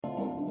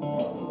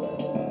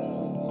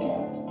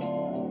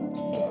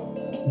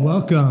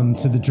Welcome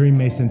to the Dream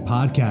Mason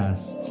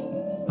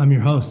podcast. I'm your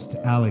host,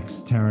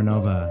 Alex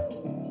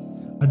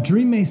Terranova. A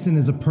Dream Mason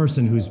is a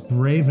person who's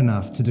brave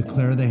enough to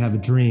declare they have a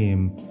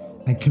dream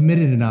and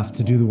committed enough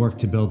to do the work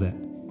to build it.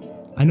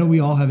 I know we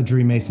all have a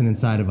Dream Mason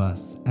inside of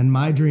us, and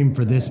my dream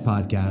for this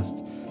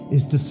podcast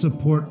is to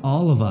support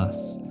all of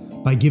us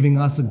by giving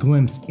us a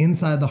glimpse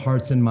inside the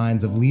hearts and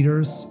minds of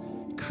leaders,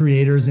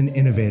 creators, and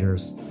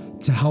innovators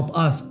to help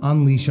us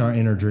unleash our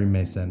inner Dream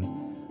Mason.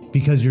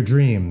 Because your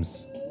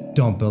dreams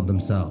don't build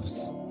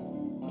themselves.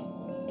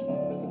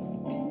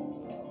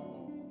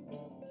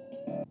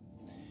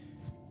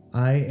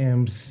 I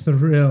am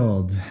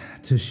thrilled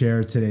to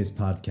share today's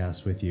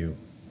podcast with you.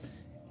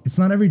 It's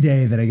not every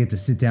day that I get to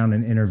sit down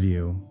and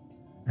interview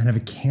and have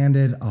a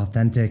candid,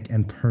 authentic,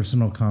 and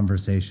personal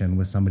conversation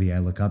with somebody I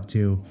look up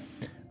to,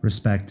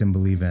 respect, and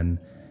believe in,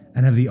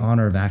 and have the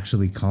honor of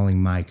actually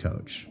calling my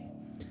coach.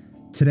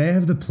 Today, I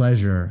have the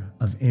pleasure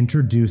of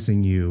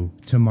introducing you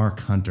to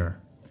Mark Hunter.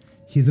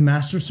 He's a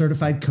master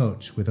certified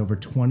coach with over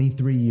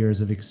 23 years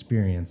of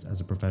experience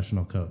as a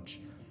professional coach.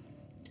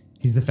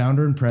 He's the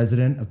founder and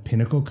president of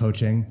Pinnacle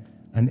Coaching,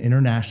 an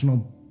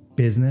international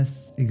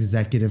business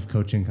executive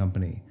coaching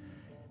company.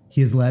 He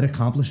has led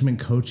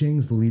Accomplishment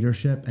Coaching's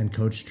leadership and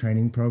coach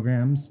training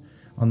programs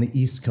on the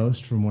East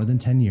Coast for more than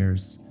 10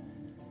 years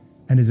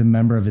and is a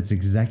member of its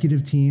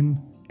executive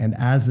team. And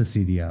as the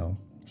CDO,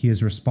 he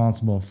is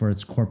responsible for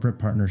its corporate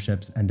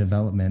partnerships and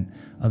development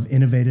of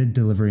innovative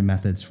delivery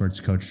methods for its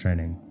coach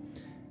training.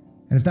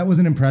 And if that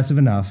wasn't impressive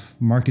enough,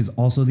 Mark is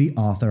also the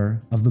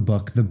author of the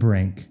book, The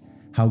Brink: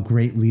 How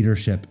Great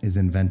Leadership is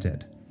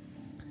Invented.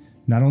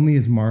 Not only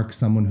is Mark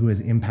someone who has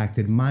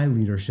impacted my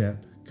leadership,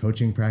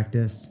 coaching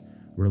practice,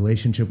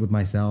 relationship with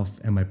myself,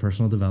 and my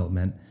personal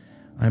development,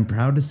 I'm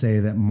proud to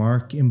say that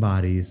Mark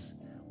embodies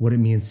what it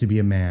means to be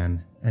a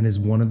man and is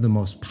one of the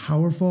most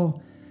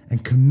powerful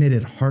and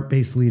committed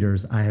heart-based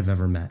leaders I have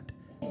ever met.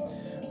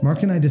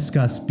 Mark and I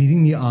discuss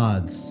beating the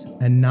odds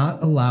and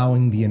not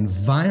allowing the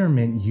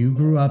environment you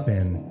grew up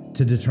in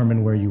to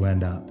determine where you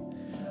end up.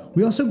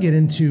 We also get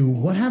into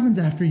what happens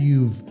after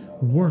you've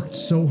worked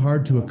so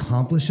hard to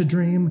accomplish a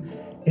dream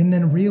and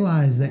then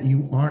realize that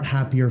you aren't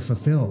happy or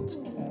fulfilled.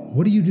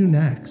 What do you do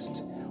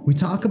next? We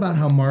talk about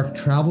how Mark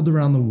traveled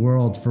around the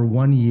world for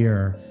 1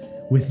 year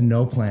with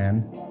no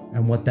plan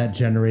and what that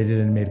generated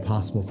and made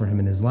possible for him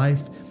in his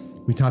life.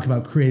 We talk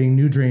about creating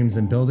new dreams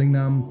and building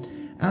them,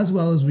 as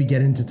well as we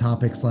get into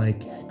topics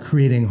like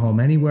creating home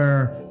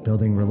anywhere,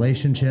 building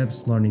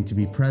relationships, learning to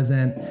be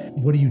present.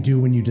 What do you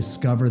do when you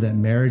discover that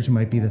marriage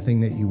might be the thing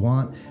that you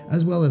want,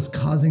 as well as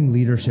causing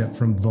leadership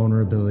from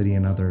vulnerability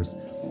in others.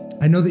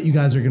 I know that you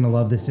guys are going to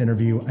love this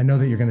interview. I know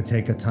that you're going to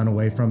take a ton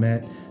away from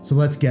it. So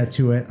let's get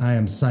to it. I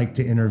am psyched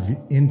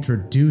to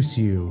introduce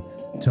you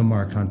to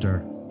Mark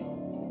Hunter.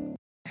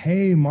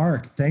 Hey,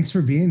 Mark, thanks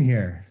for being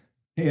here.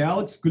 Hey,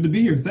 Alex, good to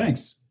be here.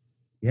 Thanks.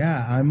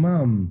 Yeah,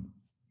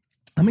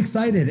 I'm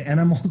excited, and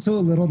I'm also a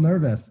little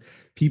nervous.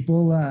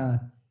 People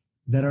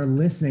that are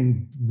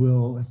listening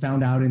will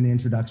found out in the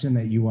introduction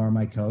that you are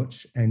my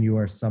coach, and you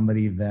are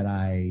somebody that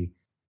I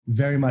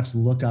very much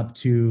look up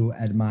to,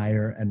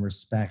 admire, and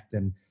respect.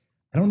 And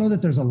I don't know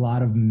that there's a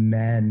lot of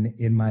men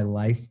in my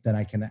life that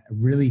I can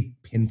really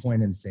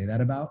pinpoint and say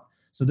that about.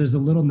 So there's a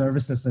little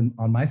nervousness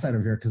on my side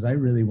over here because I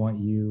really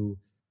want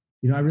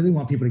I really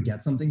want people to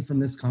get something from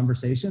this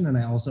conversation, and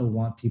I also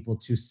want people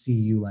to see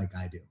you like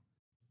I do.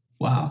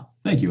 Wow.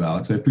 Thank you,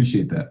 Alex. I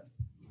appreciate that.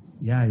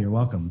 Yeah, you're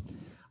welcome.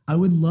 I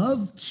would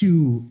love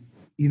to,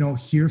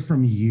 hear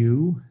from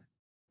you.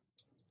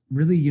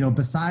 Really,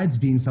 besides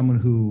being someone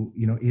who,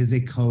 is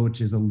a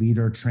coach, is a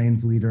leader,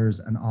 trains leaders,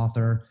 an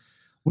author,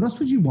 what else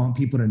would you want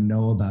people to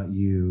know about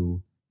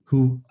you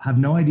who have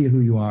no idea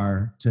who you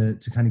are to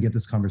kind of get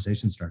this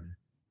conversation started?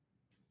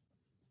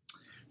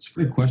 It's a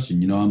great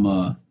question.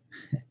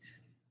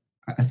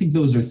 I think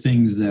those are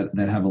things that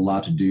have a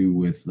lot to do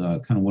with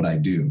kind of what I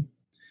do.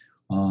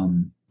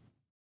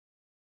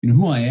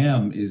 Who I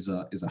am is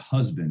a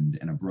husband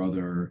and a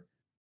brother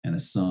and a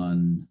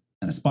son,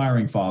 an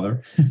aspiring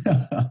father,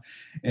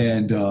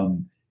 and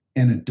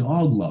a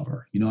dog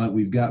lover.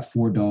 We've got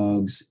 4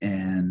 dogs,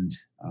 and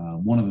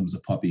one of them is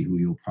a puppy who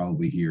you'll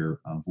probably hear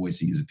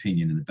voicing his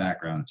opinion in the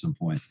background at some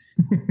point.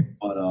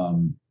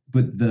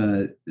 But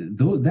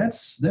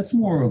that's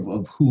more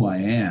of who I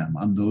am.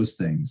 I'm those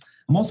things.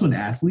 I'm also an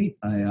athlete.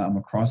 I'm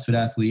a CrossFit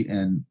athlete,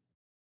 and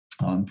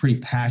I'm pretty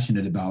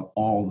passionate about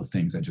all the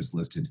things I just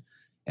listed,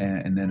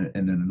 and then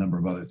a number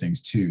of other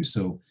things too.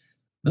 So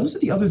those are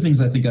the other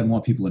things I think I'd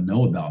want people to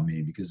know about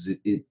me, because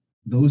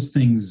those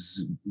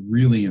things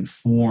really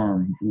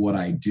inform what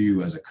I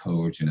do as a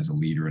coach and as a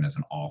leader and as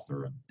an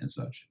author and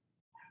such.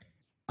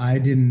 I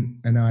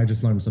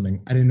just learned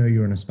something. I didn't know you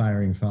were an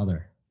aspiring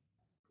father.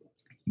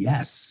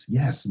 Yes.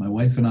 My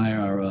wife and I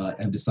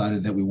have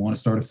decided that we want to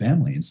start a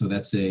family, and so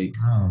that's a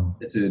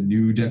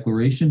new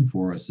declaration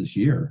for us this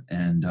year.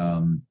 And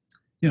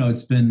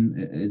it's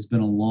been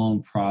a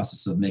long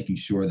process of making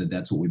sure that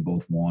that's what we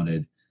both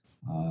wanted.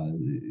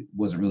 It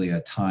wasn't really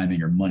a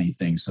timing or money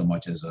thing so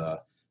much as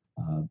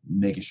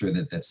making sure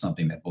that that's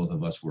something that both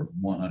of us were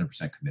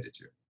 100% committed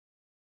to.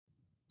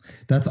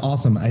 That's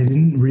awesome. I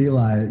didn't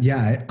realize.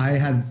 Yeah, I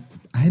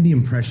had the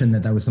impression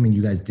that that was something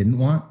you guys didn't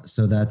want.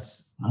 So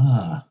that's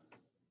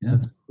Yeah.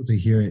 that's cool to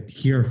hear it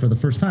here for the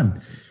first time.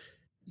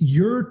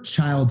 Your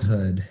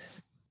childhood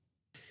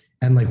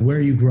and like where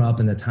you grew up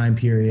in the time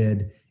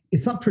period,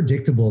 it's not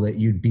predictable that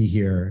you'd be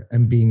here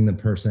and being the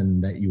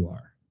person that you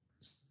are.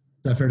 Is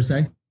that fair to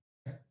say?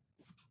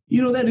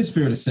 That is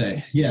fair to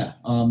say. Yeah.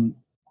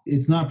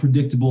 It's not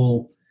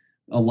predictable.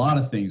 A lot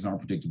of things aren't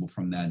predictable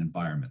from that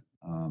environment.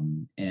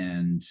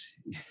 And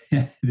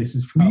this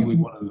is probably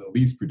one of the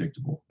least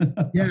predictable.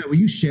 Yeah. Will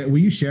you share?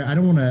 I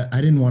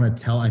didn't want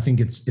to tell. I think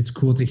it's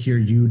cool to hear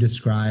you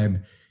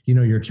describe,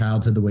 your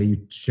childhood the way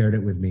you shared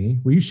it with me.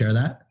 Will you share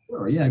that?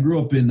 Sure. Yeah. I grew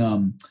up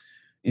in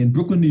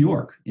Brooklyn, New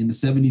York in the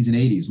 70s and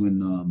 80s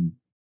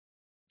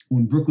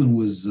when Brooklyn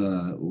was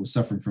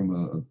suffering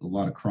from a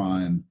lot of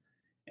crime,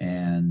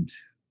 and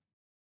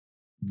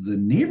the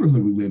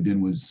neighborhood we lived in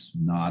was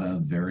not a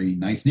very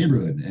nice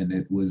neighborhood, and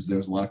there was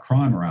a lot of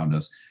crime around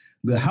us.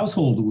 The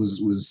household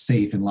was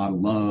safe and a lot of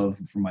love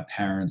from my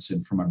parents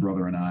and from my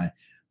brother and I,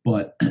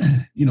 but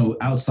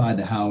outside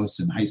the house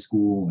and high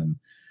school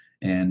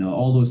and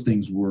all those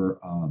things were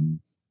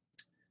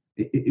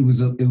it was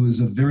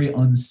a very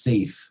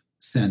unsafe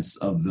sense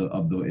of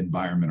the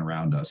environment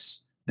around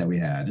us that we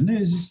had, and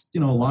there's just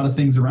a lot of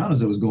things around us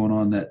that was going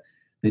on that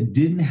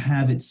didn't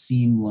have it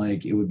seem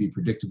like it would be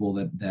predictable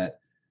that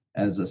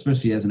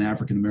especially as an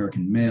African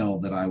American male,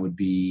 that I would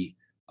be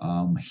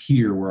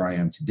here where I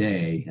am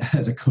today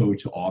as a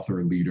coach,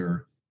 author,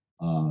 leader,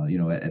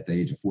 at the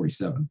age of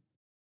 47.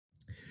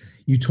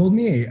 You told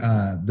me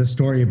the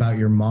story about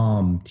your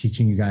mom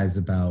teaching you guys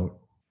about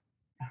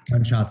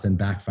gunshots and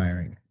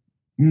backfiring.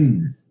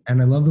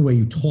 And I love the way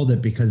you told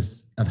it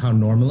because of how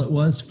normal it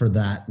was for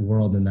that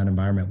world and that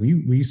environment. Will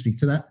you speak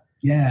to that?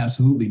 Yeah,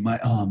 absolutely. My,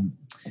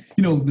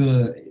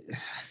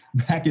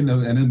 back in the,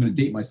 and I'm going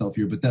to date myself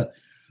here, but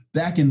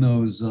back in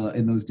those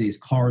days,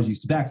 cars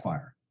used to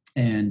backfire,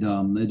 and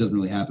it doesn't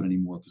really happen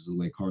anymore because of the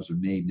way cars are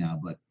made now.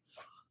 But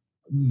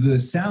the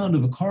sound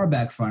of a car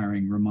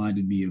backfiring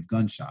reminded me of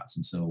gunshots,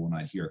 and so when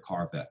I'd hear a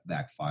car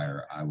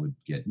backfire, I would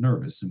get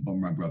nervous, and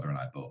my brother and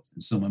I both.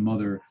 And so my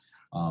mother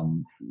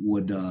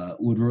would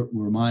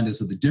remind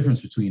us of the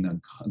difference between a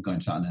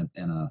gunshot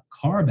and a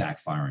car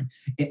backfiring,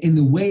 in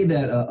the way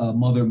that a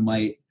mother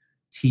might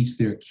teach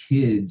their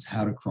kids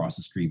how to cross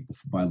the street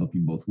by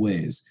looking both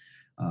ways.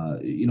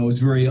 It's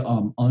very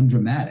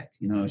undramatic.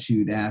 She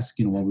would ask,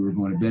 while we were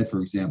going to bed, for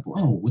example,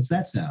 "Oh, what's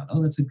that sound?"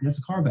 "Oh, that's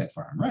a car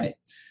backfiring." "Right.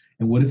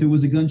 And what if it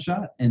was a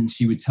gunshot?" And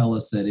she would tell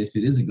us that if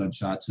it is a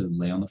gunshot, to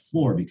lay on the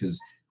floor, because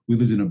we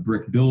lived in a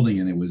brick building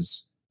and it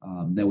was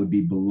that would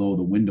be below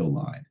the window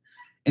line.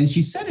 And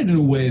she said it in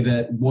a way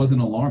that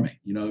wasn't alarming.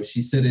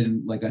 She said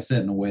it, like I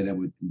said, in a way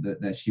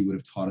that she would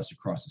have taught us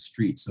across the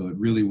street. So it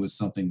really was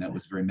something that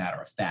was very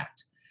matter of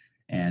fact.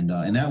 And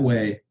in that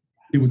way,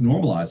 it was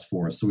normalized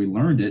for us. So we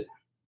learned it,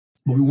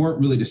 but we weren't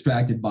really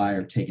distracted by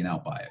or taken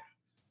out by it.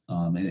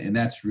 And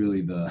that's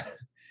really I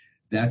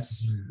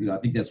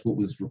think that's what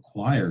was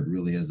required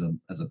really as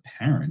a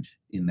parent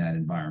in that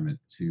environment,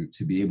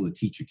 to be able to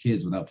teach your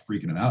kids without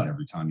freaking them out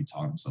every time you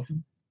taught them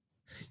something.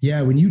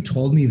 Yeah, when you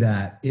told me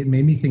that, it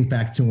made me think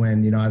back to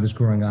when, I was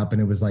growing up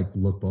and it was like,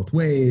 look both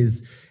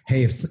ways.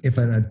 Hey, if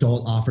an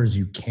adult offers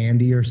you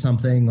candy or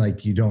something,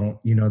 like you don't,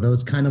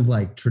 those kind of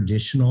like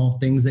traditional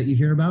things that you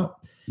hear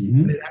about.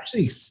 Mm-hmm. But it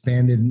actually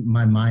expanded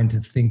my mind to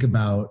think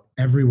about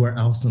everywhere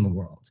else in the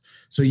world.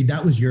 So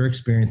that was your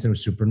experience. It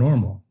was super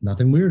normal,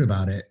 nothing weird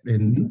about it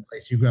in the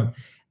place you grew up.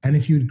 And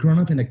if you had grown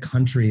up in a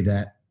country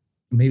that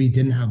maybe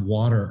didn't have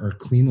water or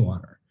clean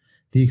water,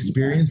 the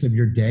experience of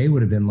your day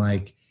would have been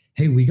like,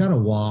 hey, we got to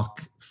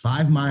walk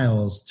 5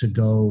 miles to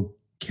go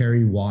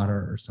carry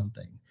water or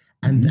something.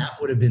 And that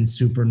would have been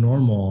super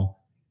normal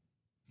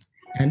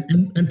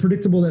and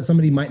predictable, that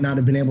somebody might not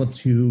have been able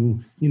to,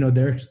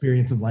 their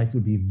experience of life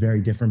would be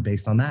very different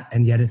based on that.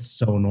 And yet it's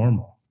so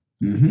normal.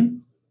 Mm-hmm.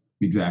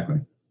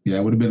 Exactly. Yeah,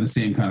 it would have been the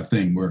same kind of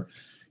thing where,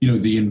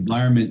 the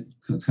environment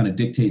kind of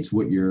dictates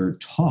what you're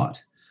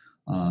taught.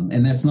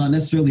 And that's not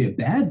necessarily a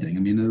bad thing.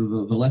 I mean,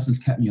 the lessons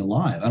kept me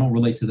alive. I don't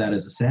relate to that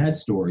as a sad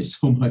story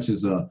so much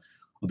as a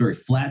very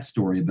flat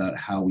story about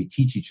how we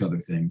teach each other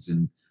things.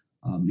 And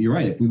you're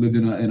right. If we lived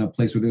in a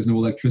place where there's no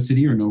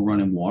electricity or no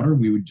running water,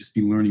 we would just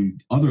be learning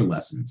other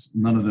lessons,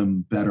 none of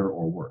them better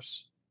or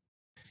worse.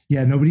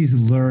 Yeah, nobody's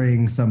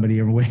luring somebody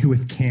away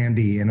with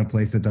candy in a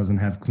place that doesn't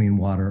have clean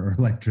water or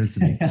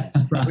electricity.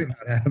 Probably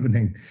not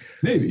happening.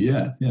 Maybe,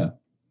 yeah.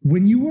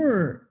 When you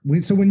were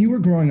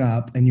growing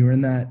up and you were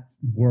in that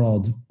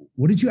world,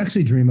 what did you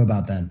actually dream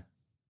about then?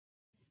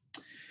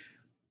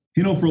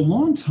 For a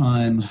long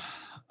time,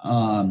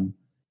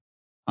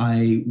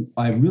 I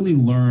really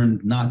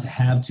learned not to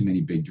have too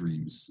many big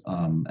dreams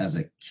as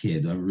a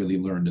kid. I really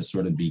learned to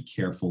sort of be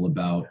careful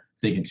about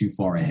thinking too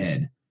far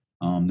ahead.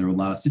 There were a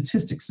lot of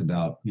statistics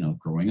about,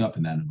 growing up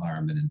in that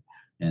environment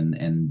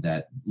and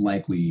that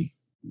likely,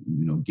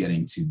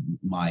 getting to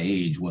my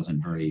age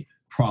wasn't very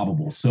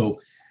probable. So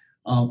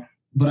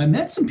but I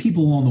met some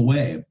people along the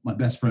way, my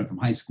best friend from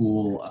high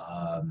school,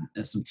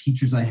 some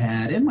teachers I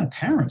had, and my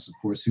parents, of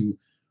course, who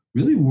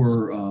really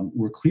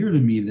were clear to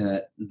me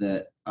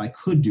that I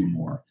could do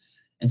more.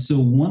 And so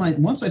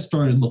once I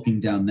started looking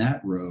down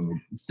that road,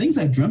 things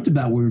I dreamt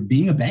about were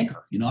being a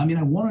banker. I mean,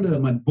 I wanted to.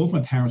 Both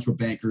my parents were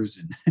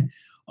bankers,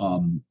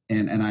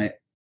 and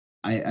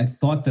I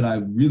thought that I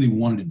really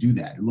wanted to do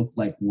that. It looked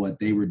like what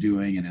they were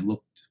doing, and it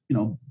looked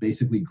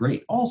basically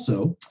great.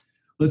 Also,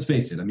 let's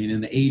face it. I mean, in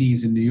the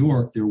 '80s in New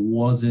York, there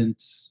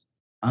wasn't.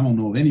 I don't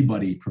know of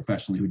anybody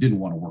professionally who didn't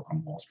want to work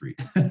on Wall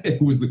Street.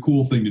 It was the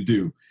cool thing to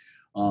do.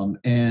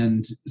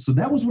 And so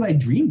that was what I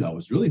dreamed of,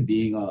 was really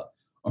being a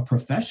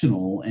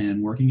professional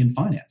and working in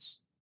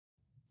finance.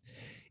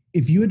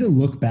 If you had to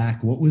look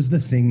back, what was the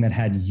thing that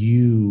had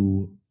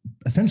you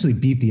essentially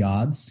beat the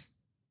odds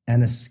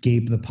and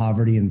escape the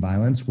poverty and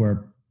violence,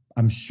 where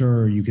I'm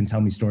sure you can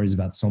tell me stories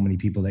about so many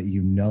people that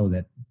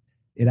that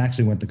it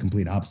actually went the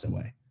complete opposite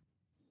way?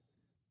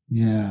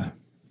 Yeah.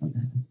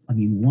 I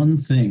mean, one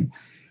thing,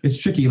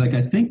 it's tricky. Like,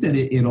 I think that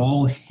it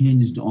all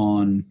hinged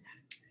on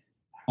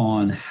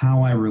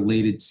how I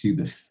related to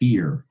the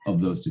fear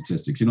of those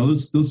statistics.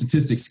 Those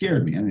statistics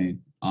scared me. I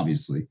mean,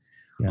 obviously.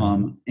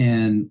 Yeah.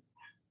 And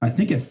I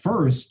think at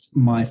first,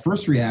 my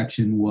first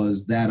reaction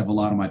was that of a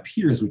lot of my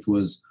peers, which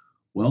was,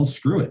 well,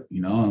 screw it.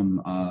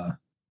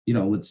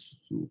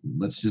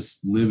 Let's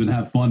just live and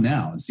have fun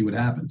now and see what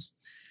happens.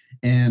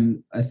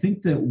 And I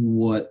think that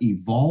what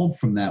evolved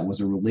from that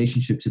was a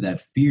relationship to that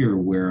fear,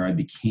 where I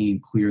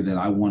became clear that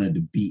I wanted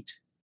to beat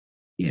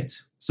it.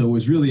 So it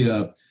was really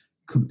a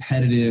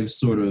competitive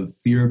sort of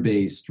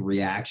fear-based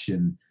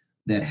reaction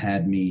that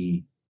had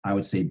me, I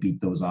would say,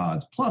 beat those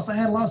odds. Plus, I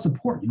had a lot of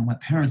support. My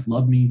parents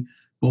loved me.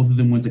 Both of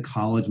them went to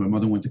college. My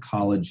mother went to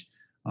college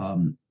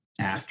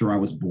after I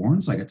was born,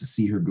 so I got to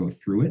see her go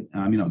through it.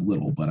 I mean, I was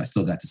little, but I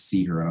still got to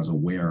see her, and I was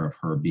aware of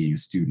her being a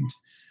student.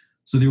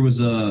 So there was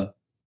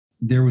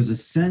a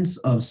sense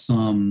of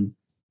some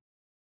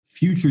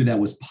future that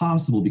was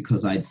possible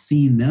because I'd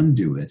seen them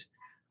do it,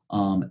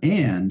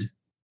 and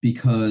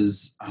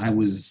because I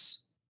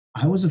was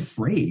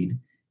afraid,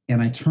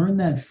 and I turned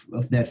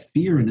that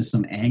fear into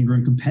some anger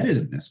and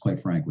competitiveness, quite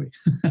frankly.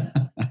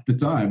 At the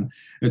time,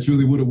 that's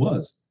really what it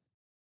was.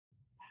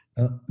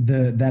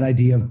 That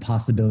idea of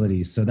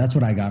possibilities. So that's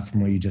what I got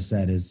from what you just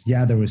said is,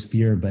 yeah, there was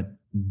fear, but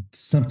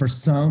for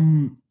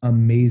some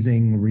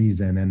amazing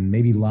reason, and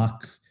maybe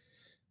luck,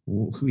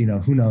 who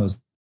knows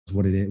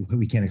what it is.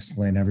 We can't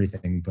explain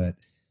everything, but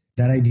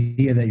that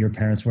idea that your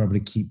parents were able to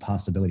keep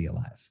possibility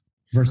alive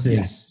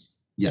versus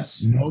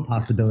yes, no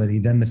possibility.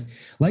 Then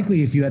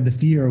likely if you had the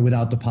fear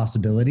without the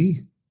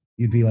possibility,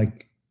 you'd be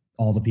like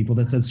all the people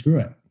that said, screw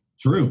it.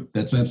 True.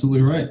 That's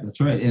absolutely right.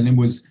 That's right. And it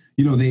was,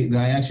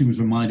 I actually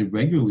was reminded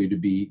regularly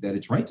that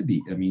it's right to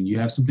be. I mean, you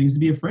have some things to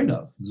be afraid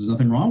of. There's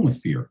nothing wrong with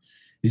fear.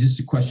 It's just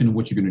a question of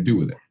what you're going to do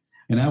with it.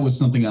 And that was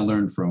something I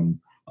learned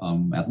from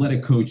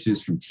athletic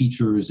coaches, from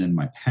teachers, and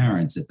my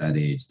parents at that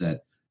age,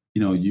 that,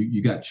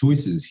 you got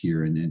choices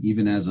here. And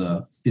even as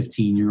a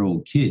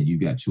 15-year-old kid, you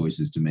got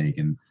choices to make,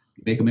 and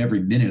you make them every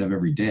minute of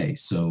every day.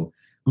 So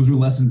those were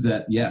lessons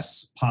that,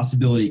 yes,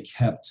 possibility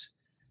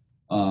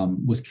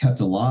was kept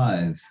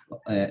alive,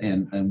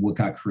 and what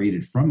got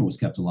created from it was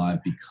kept alive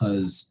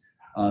because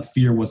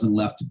fear wasn't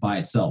left by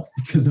itself.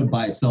 Because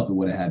by itself, it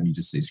would have had me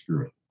just say,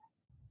 screw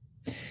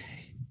it.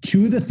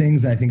 Two of the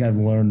things I think I've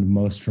learned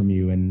most from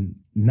you, and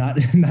not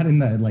in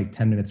the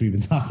 10 minutes we've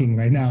been talking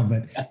right now,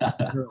 but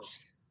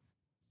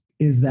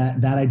is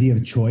that idea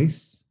of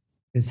choice,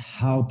 is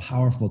how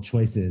powerful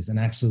choice is. And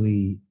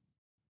actually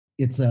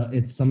it's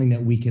something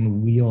that we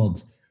can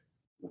wield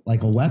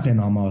like a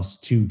weapon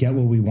almost to get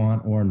what we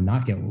want or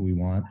not get what we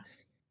want.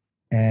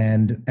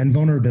 And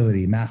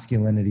vulnerability,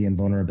 masculinity and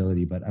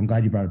vulnerability. But I'm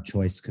glad you brought up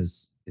choice,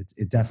 because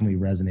it definitely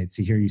resonates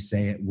to hear you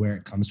say it, where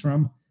it comes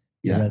from.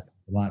 Yeah. It resonates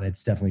a lot.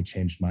 It's definitely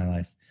changed my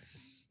life.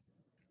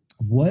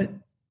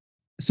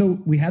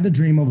 So we had the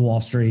dream of Wall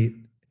Street.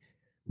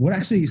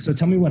 So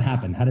tell me what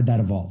happened. How did that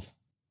evolve?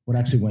 What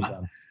actually went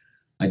down?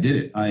 I did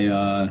it.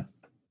 I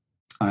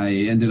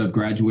ended up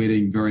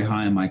graduating very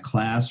high in my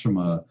class from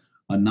a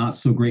not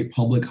so great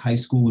public high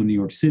school in New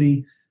York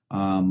City.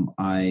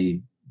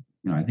 I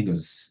think it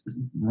was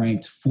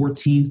ranked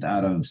 14th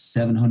out of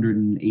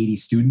 780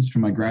 students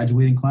from my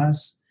graduating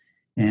class,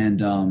 and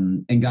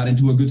got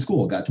into a good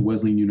school. Got to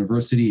Wesleyan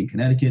University in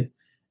Connecticut,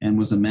 and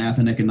was a math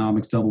and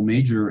economics double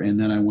major. And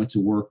then I went to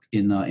work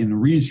in the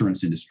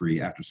reinsurance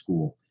industry after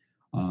school.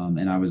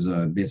 And I was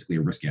basically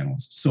a risk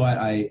analyst. So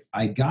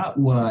I got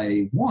what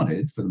I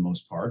wanted for the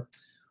most part,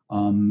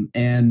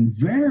 and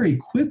very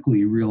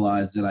quickly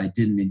realized that I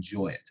didn't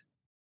enjoy it.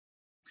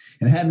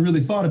 And I hadn't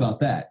really thought about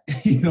that.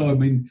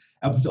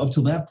 Up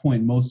to that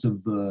point, most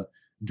of the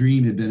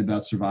dream had been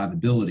about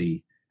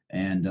survivability.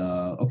 And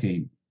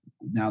okay,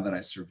 now that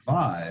I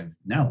survived,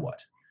 now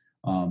what?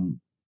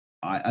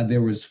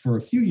 There was for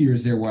a few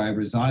years there where I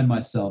resigned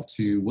myself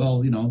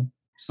to,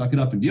 suck it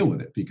up and deal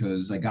with it,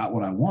 because I got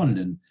what I wanted.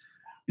 And,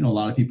 a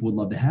lot of people would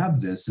love to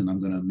have this, and I'm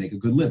going to make a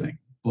good living.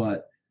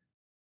 But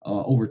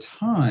over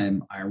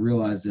time, I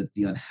realized that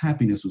the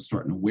unhappiness was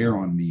starting to wear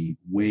on me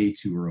way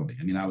too early.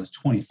 I mean, I was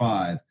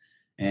 25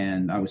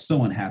 and I was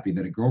so unhappy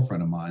that a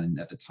girlfriend of mine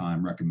at the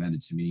time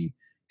recommended to me,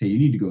 hey, you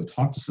need to go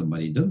talk to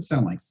somebody. It doesn't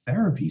sound like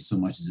therapy so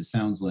much as it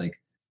sounds like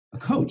a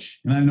coach.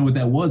 And I didn't know what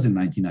that was in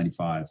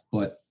 1995,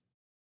 but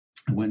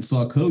I went and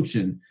saw a coach,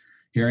 and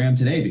here I am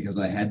today because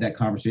I had that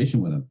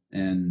conversation with him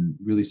and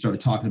really started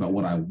talking about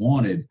what I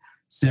wanted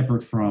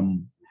separate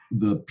from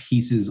the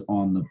pieces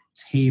on the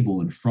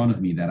table in front of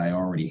me that I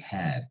already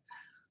had.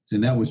 So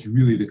that was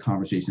really the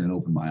conversation that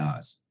opened my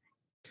eyes.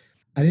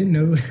 I didn't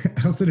know,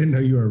 I also didn't know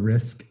you were a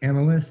risk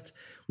analyst,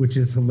 which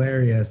is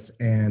hilarious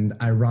and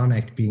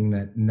ironic, being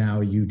that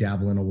now you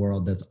dabble in a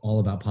world that's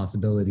all about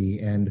possibility.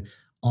 And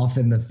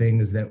often the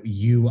things that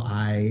you,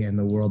 I, and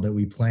the world that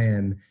we play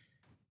in,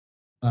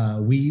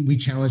 we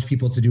challenge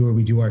people to do, or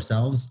we do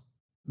ourselves.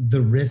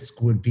 The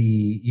risk would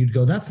be, you'd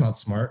go, that's not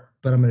smart,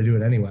 but I'm going to do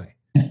it anyway.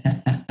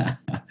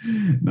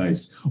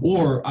 Nice.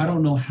 Or I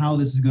don't know how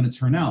this is going to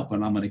turn out,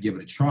 but I'm going to give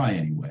it a try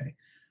anyway.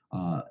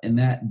 And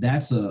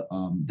that's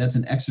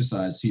an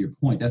exercise, to your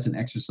point. That's an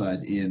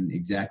exercise in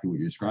exactly what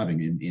you're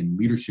describing in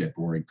leadership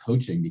or in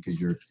coaching,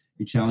 because you're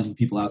challenging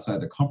people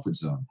outside their comfort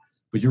zone.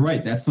 But you're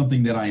right. That's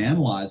something that I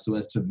analyze so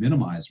as to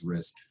minimize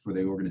risk for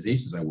the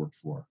organizations I work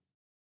for.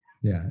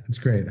 Yeah, it's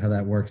great how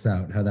that works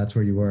out, how that's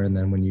where you were. And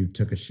then when you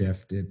took a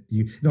shift, it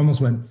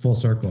almost went full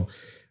circle,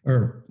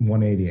 or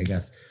 180, I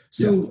guess.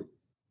 So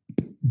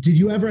Did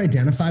you ever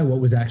identify what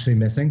was actually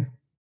missing?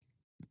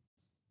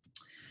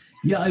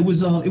 Yeah, it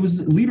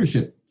was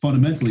leadership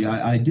fundamentally.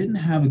 I didn't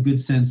have a good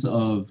sense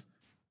of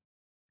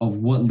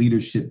what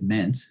leadership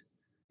meant,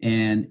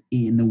 and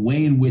in the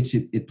way in which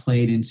it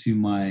played into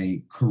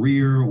my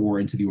career or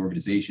into the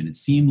organization. It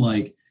seemed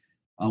like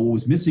what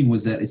was missing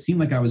was that it seemed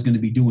like I was going to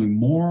be doing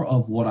more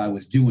of what I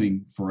was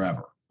doing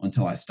forever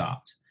until I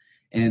stopped.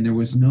 And there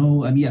was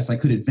no, I mean, yes, I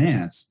could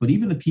advance, but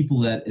even the people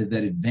that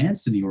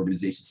advanced in the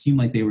organization seemed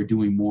like they were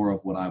doing more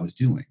of what I was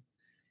doing.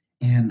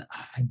 And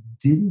I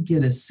didn't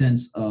get a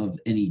sense of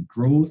any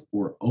growth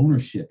or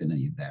ownership in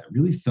any of that. It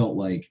really felt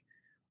like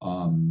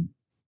I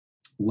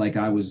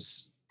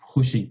was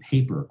pushing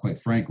paper, quite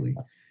frankly.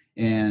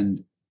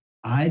 And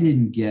I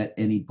didn't get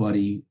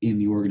anybody in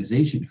the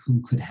organization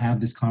who could have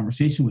this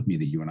conversation with me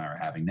that you and I are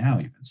having now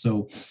even.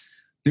 So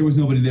there was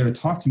nobody there to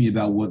talk to me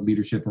about what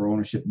leadership or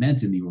ownership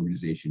meant in the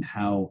organization,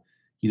 how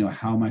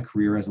my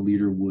career as a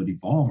leader would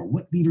evolve, or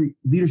what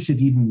leadership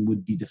even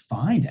would be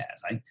defined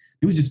as. There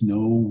was just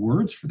no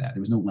words for that.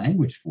 There was no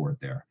language for it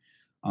there.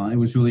 It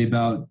was really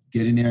about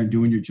getting there and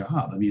doing your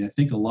job. I mean, I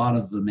think a lot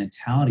of the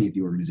mentality of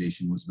the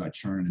organization was about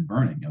churning and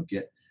burning.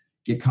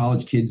 Get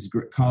college kids,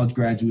 college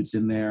graduates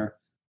in there,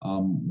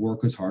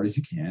 work as hard as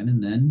you can,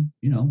 and then,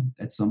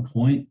 at some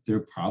point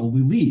they'll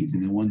probably leave.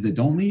 And the ones that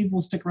don't leave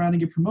will stick around and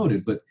get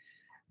promoted. But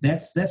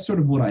that's sort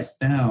of what I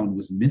found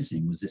was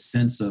missing, was this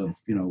sense of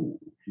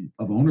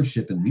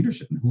ownership and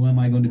leadership, and who am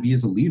I going to be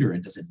as a leader,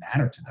 and does it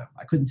matter to them?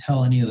 I couldn't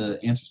tell any of the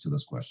answers to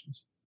those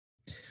questions.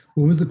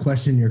 What was the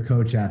question your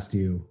coach asked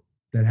you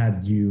that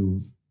had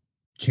you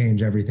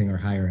change everything or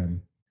hire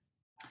him?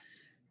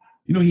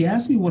 He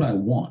asked me what I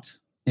want,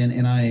 and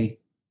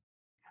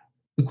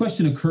the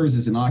question occurs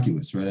as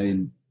innocuous, right?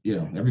 And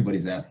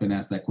everybody's been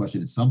asked that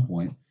question at some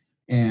point,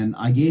 and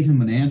I gave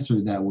him an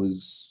answer that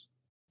was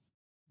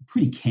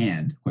pretty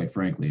canned, quite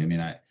frankly. I mean,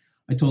 I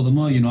told them,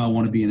 I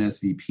want to be an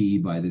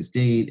SVP by this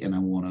date, and I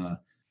want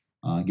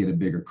to get a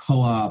bigger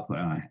co-op.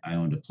 I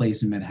owned a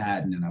place in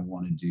Manhattan, and I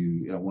want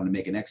to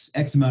make an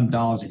X amount of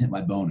dollars and hit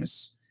my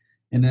bonus.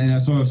 And then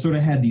so I sort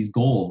of had these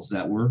goals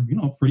that were,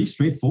 pretty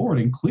straightforward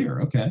and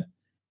clear. Okay.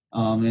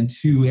 And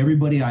to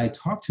everybody I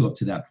talked to up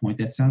to that point,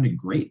 that sounded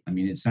great. I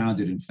mean, it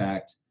sounded, in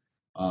fact,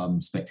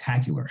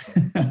 spectacular.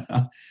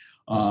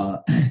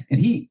 And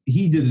he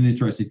did an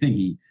interesting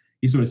thing.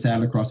 He sort of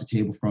sat across the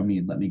table from me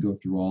and let me go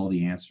through all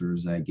the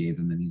answers I gave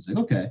him. And he's like,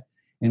 okay,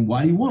 and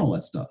why do you want all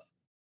that stuff?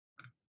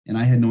 And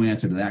I had no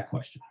answer to that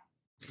question.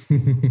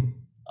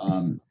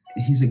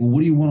 He's like, well,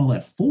 what do you want all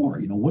that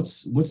for?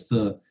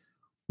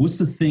 What's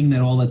the thing that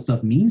all that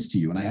stuff means to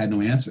you? And I had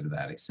no answer to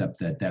that, except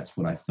that that's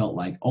what I felt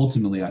like.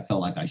 Ultimately, I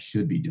felt like I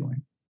should be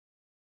doing.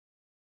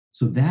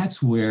 So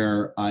that's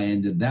where I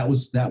ended. That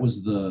was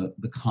the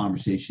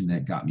conversation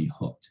that got me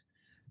hooked.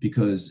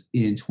 Because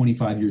in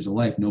 25 years of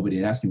life, nobody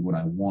had asked me what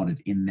I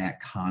wanted in that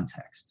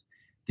context.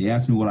 They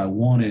asked me what I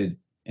wanted,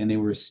 and they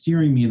were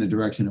steering me in the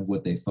direction of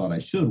what they thought I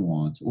should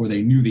want, or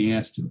they knew the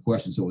answer to the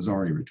question, so it was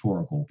already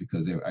rhetorical,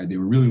 because they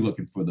were really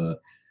looking for the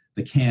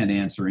canned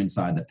answer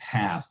inside the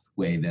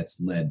pathway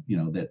that's led,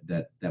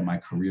 that my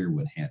career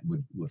would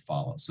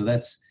follow. So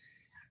that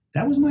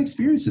was my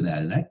experience of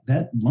that, and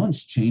that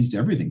lunch changed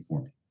everything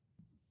for me.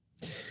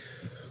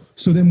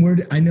 So then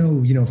I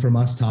know, from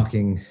us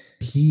talking,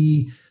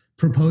 he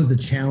proposed a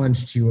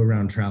challenge to you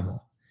around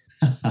travel.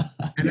 And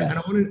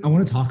yeah. I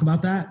want to talk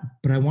about that,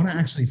 but I want to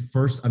actually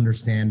first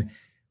understand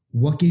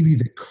what gave you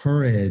the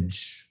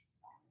courage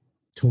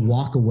to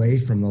walk away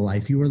from the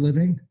life you were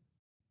living.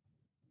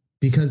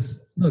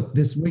 Because look,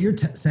 what you're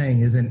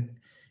saying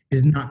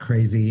is not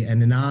crazy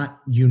and not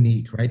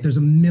unique, right? There's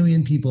a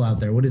million people out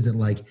there. What is it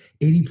like?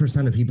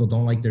 80% of people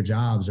don't like their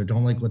jobs or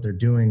don't like what they're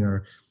doing,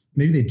 or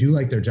maybe they do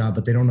like their job,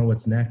 but they don't know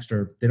what's next,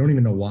 or they don't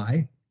even know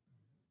why.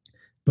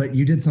 But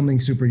you did something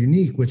super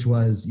unique, which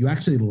was you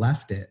actually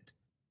left it,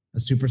 a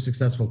super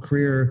successful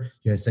career.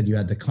 You guys said you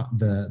had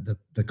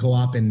the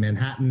co-op in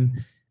Manhattan,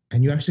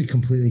 and you actually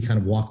completely kind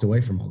of walked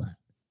away from all that.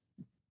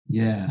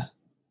 Yeah.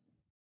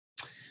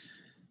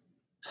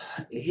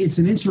 It's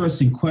an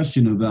interesting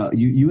question about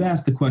you. You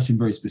asked the question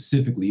very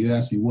specifically. You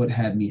asked me what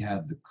had me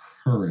have the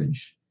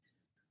courage.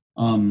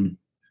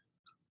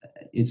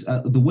 It's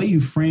the way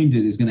you framed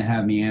it is going to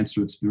have me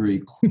answer. It's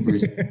very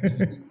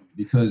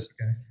because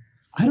okay.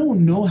 I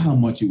don't know how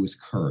much it was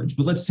courage,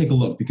 but let's take a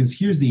look, because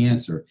here's the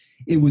answer.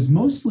 It was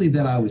mostly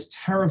that I was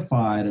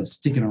terrified of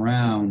sticking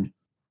around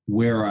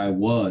where I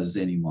was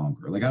any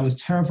longer. Like, I was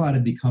terrified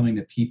of becoming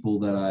the people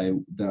that I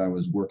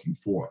was working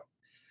for.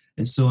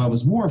 And so I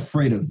was more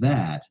afraid of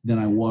that than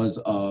I was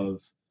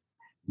of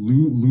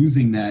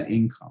losing that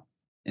income.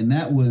 And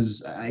that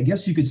was, I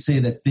guess you could say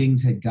that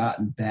things had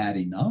gotten bad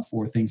enough,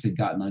 or things had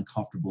gotten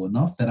uncomfortable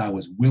enough, that I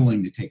was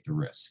willing to take the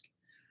risk.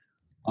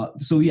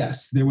 So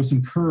yes, there was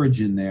some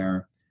courage in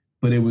there,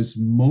 but it was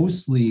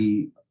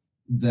mostly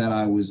that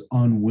I was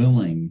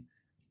unwilling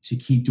to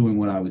keep doing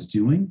what I was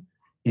doing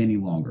any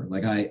longer.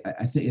 Like I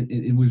think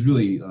it was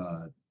really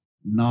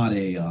not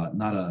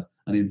an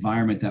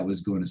environment that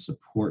was going to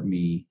support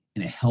me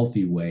in a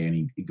healthy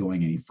way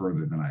going any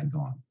further than I had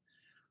gone.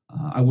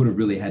 I would have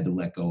really had to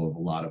let go of a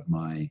lot of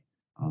my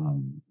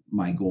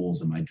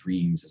goals and my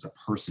dreams as a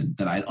person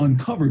that I'd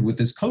uncovered with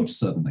this coach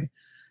suddenly.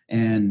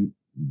 And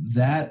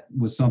that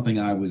was something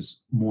I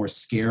was more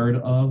scared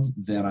of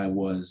than I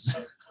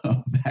was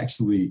of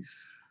actually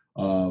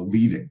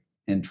leaving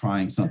and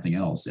trying something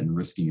else and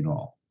risking it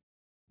all.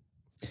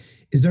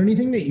 Is there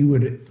anything that you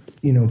would,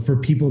 for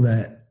people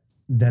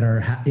that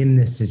are in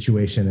this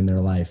situation in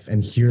their life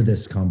and hear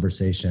this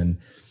conversation,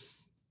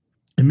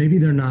 and maybe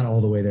they're not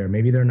all the way there,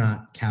 maybe they're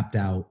not capped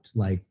out,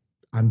 like,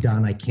 I'm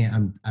done, I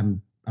can't,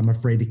 I'm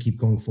afraid to keep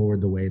going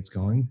forward the way it's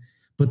going,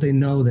 but they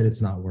know that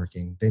it's not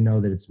working, they know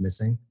that it's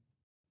missing.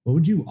 What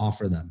would you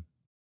offer them?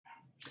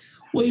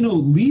 Well,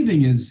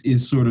 leaving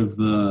is sort of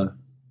the,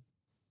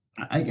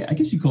 I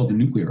guess you call it the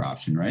nuclear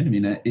option, right? I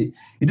mean, it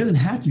doesn't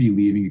have to be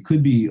leaving. It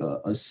could be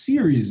a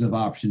series of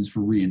options for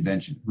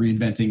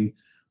reinventing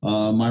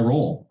my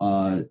role,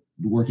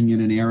 working in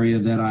an area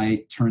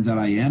that turns out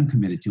I am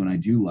committed to and I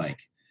do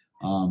like,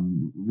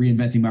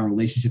 reinventing my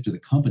relationship to the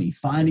company,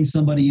 finding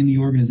somebody in the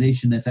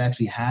organization that's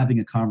actually having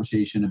a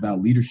conversation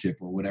about leadership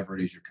or whatever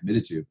it is you're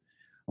committed to.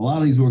 A lot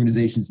of these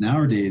organizations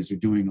nowadays are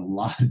doing a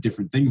lot of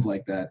different things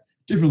like that,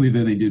 differently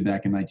than they did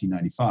back in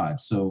 1995.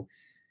 So,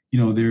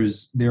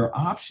 there are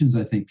options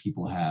I think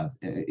people have,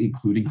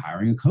 including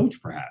hiring a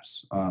coach,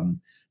 perhaps,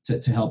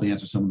 to help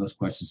answer some of those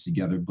questions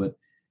together. But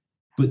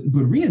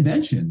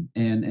reinvention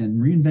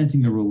and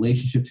reinventing the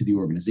relationship to the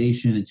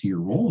organization and to your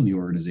role in the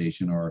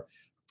organization are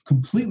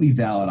completely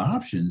valid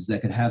options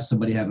that could have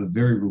somebody have a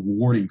very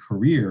rewarding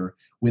career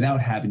without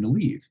having to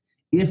leave.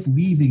 If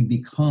leaving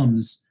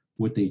becomes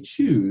what they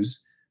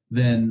choose,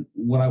 then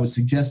what I would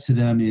suggest to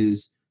them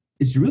is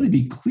to really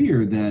be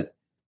clear that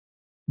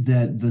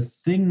the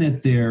thing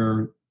that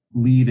they're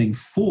leaving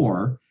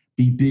for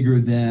be bigger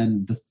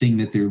than the thing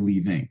that they're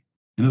leaving.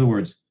 In other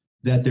words,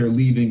 that they're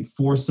leaving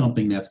for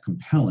something that's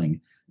compelling,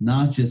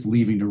 not just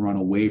leaving to run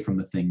away from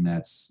the thing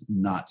that's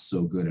not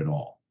so good at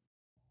all.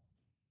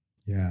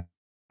 Yeah.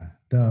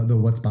 The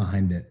what's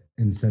behind it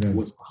instead of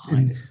what's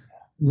behind it.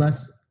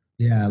 Less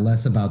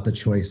about the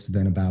choice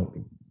than about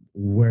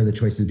where the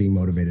choice is being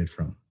motivated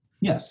from.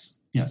 Yes.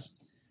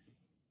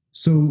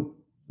 So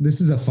this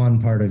is a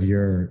fun part of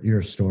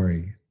your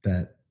story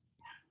that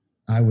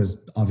I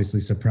was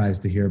obviously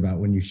surprised to hear about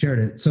when you shared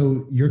it.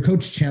 So your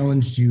coach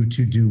challenged you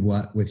to do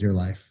what with your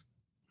life?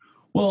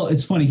 Well,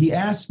 it's funny. He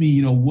asked me,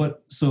 you're going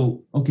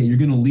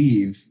to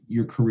leave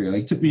your career.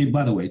 Like, it took me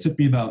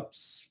about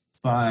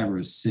 5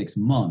 or 6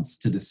 months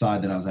to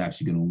decide that I was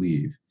actually going to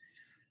leave.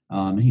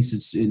 And he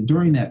said, and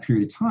during that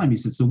period of time, he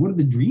said, so what are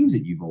the dreams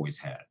that you've always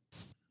had?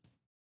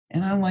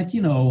 And I'm like,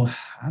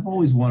 I've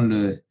always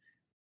wanted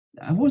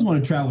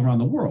to travel around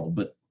the world,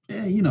 but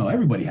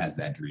everybody has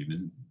that dream,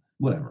 and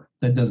whatever.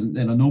 That doesn't,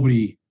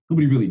 nobody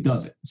really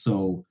does it.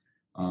 So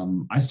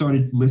I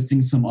started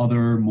listing some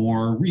other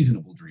more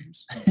reasonable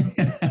dreams,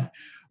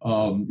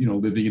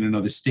 living in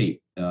another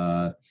state,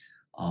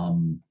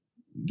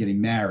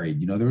 getting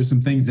married. There were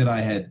some things that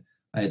I had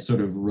sort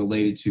of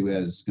related to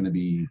as going to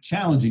be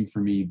challenging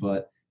for me,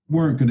 but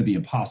weren't going to be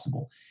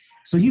impossible.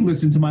 So he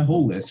listened to my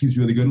whole list. He was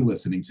really good at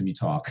listening to me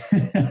talk.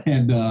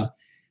 And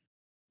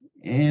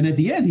at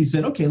the end, he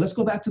said, okay, let's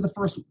go back to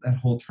that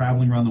whole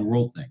traveling around the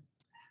world thing.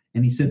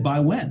 And he said, by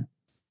when?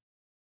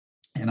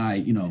 And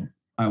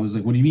I was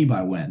like, what do you mean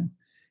by when?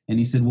 And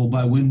he said, well,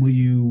 by when will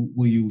you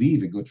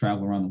leave and go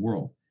travel around the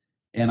world?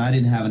 And I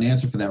didn't have an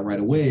answer for that right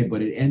away,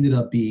 but it ended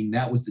up being,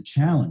 that was the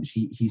challenge.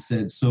 He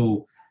said,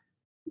 so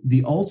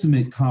the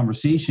ultimate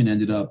conversation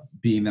ended up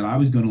being that I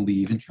was going to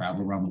leave and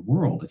travel around the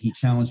world. And he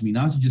challenged me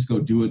not to just go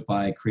do it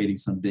by creating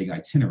some big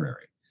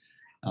itinerary,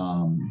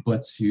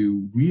 but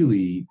to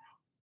really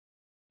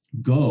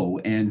go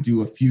and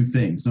do a few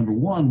things. Number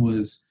one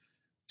was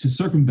to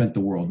circumvent the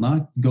world,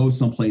 not go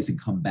someplace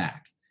and come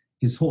back.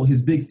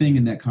 His big thing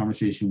in that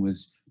conversation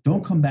was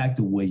don't come back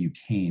the way you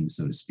came,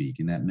 so to speak.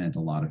 And that meant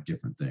a lot of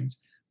different things.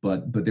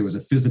 But there was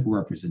a physical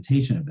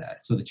representation of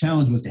that. So the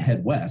challenge was to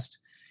head west.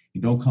 You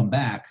don't come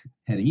back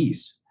heading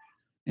east.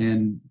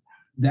 And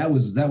that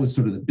was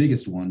sort of the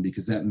biggest one,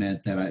 because that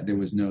meant that there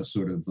was no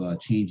sort of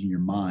change in your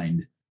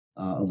mind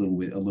a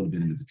little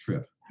bit into the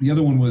trip. The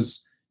other one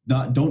was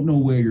don't know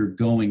where you're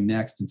going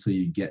next until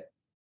you get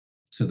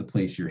to the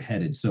place you're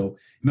headed. So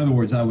in other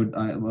words,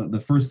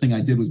 the first thing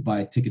I did was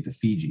buy a ticket to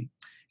Fiji.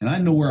 And I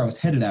didn't know where I was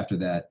headed after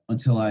that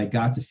until I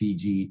got to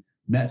Fiji,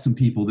 met some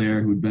people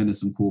there who'd been to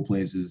some cool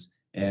places,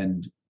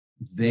 and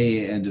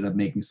they ended up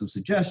making some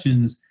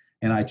suggestions,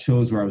 and I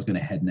chose where I was going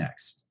to head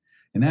next.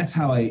 And that's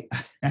how I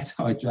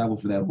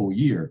traveled for that whole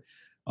year,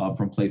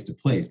 from place to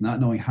place, not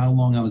knowing how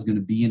long I was going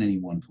to be in any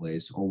one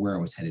place or where I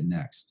was headed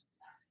next.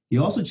 He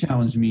also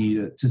challenged me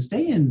to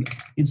stay in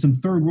some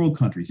third world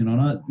countries,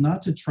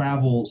 not to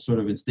travel sort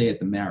of and stay at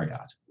the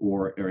Marriott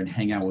or and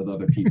hang out with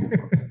other people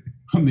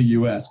from the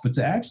U.S., but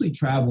to actually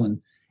travel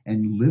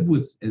and live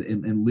with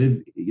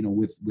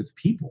with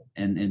people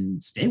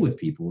and stay with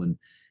people and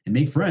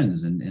make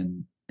friends.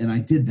 And I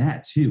did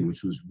that too,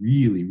 which was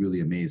really, really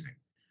amazing.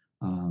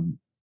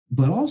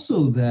 But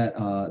also that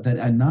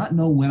I not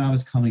know when I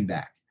was coming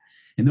back.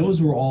 And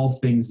those were all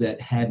things that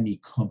had me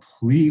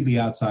completely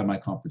outside my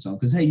comfort zone.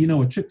 Because, hey,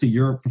 a trip to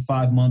Europe for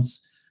 5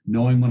 months,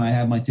 knowing when I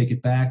have my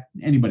ticket back,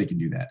 anybody can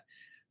do that.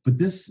 But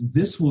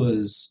this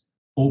was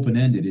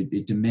open-ended.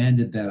 It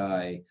demanded that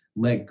I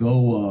let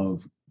go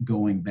of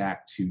going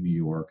back to New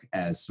York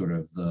as sort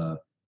of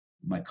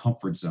my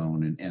comfort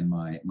zone and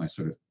my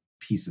sort of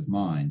peace of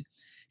mind.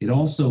 It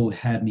also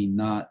had me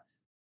not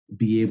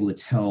be able to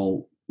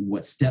tell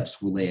what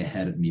steps will lay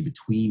ahead of me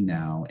between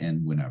now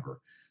and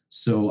whenever.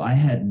 So I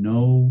had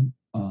no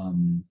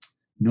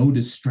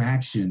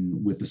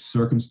distraction with the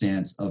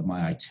circumstance of my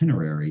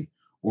itinerary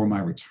or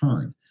my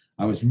return.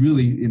 I was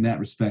really, in that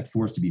respect,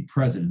 forced to be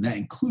present, and that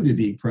included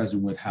being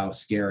present with how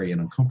scary and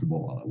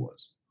uncomfortable I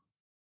was.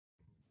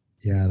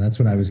 Yeah, that's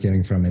what I was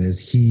getting from it.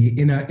 Is he he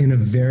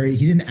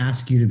didn't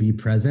ask you to be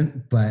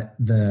present, but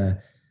the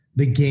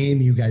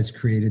game you guys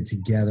created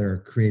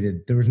together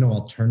there was no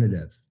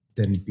alternative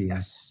than being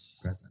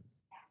present.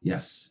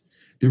 Yes.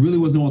 There really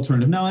was no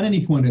alternative. Now, at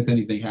any point, if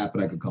anything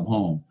happened, I could come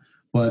home,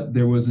 but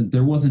there wasn't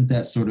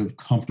that sort of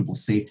comfortable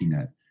safety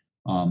net.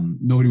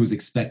 Nobody was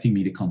expecting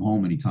me to come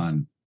home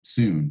anytime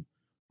soon.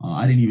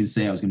 I didn't even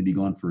say I was going to be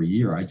gone for a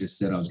year. I just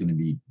said I was going to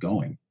be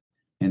going.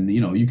 And,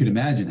 you could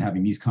imagine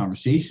having these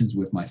conversations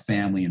with my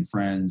family and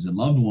friends and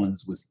loved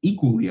ones was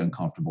equally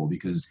uncomfortable,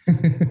 because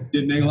it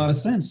didn't make a lot of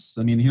sense.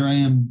 I mean, here I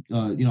am,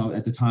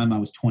 at the time I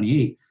was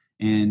 28,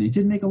 and it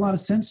didn't make a lot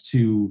of sense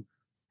to,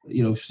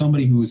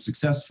 somebody who was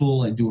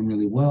successful and doing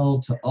really well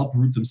to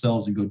uproot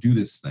themselves and go do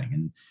this thing.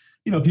 And,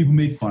 people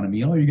made fun of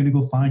me. Oh, you're going to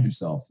go find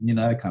yourself,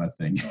 that kind of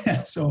thing.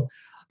 So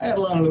I had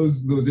a lot of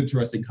those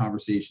interesting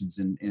conversations,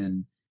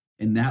 and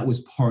that was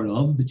part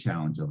of the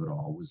challenge of it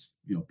all, was,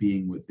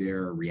 being with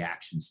their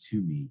reactions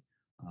to me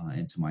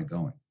and to my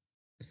going.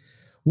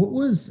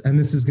 And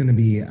this is going to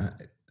be,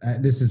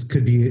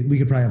 we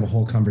could probably have a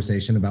whole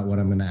conversation about what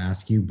I'm going to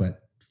ask you,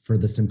 but for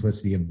the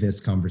simplicity of this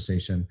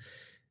conversation,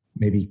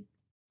 maybe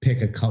pick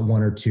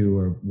one or two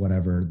or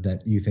whatever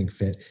that you think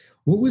fit.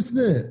 What was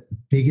the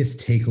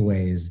biggest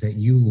takeaways that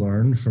you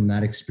learned from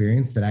that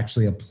experience that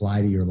actually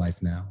apply to your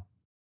life now?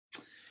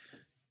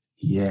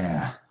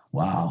 Yeah.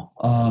 Wow.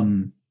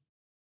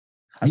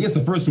 I guess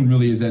the first one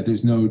really is that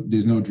there's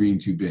no dream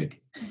too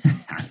big.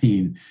 I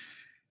mean,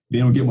 they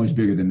don't get much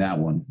bigger than that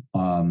one.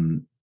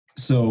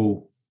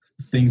 So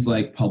things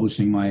like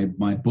publishing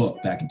my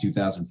book back in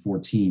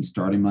 2014,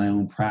 starting my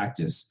own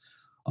practice,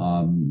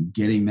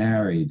 getting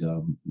married,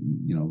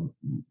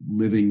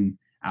 living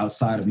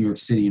outside of New York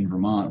City in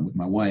Vermont with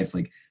my wife.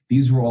 Like,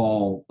 these were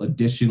all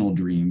additional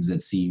dreams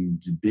that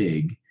seemed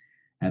big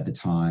at the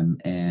time.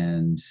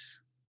 And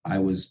I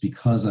was,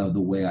 because of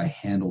the way I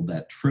handled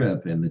that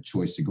trip and the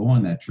choice to go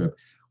on that trip,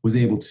 was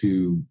able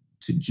to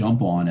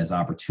jump on as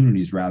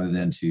opportunities rather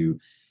than to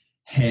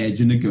hedge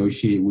and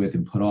negotiate with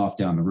and put off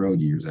down the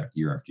road year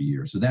after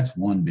year. So that's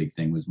one big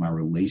thing, was my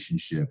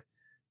relationship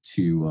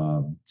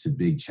to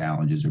big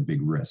challenges or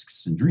big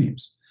risks and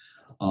dreams.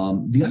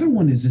 The other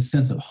one is this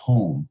sense of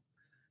home.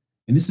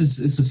 And this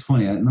is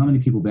funny. Not many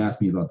people have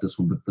asked me about this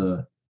one,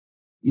 but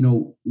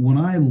when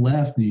I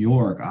left New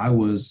York, I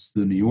was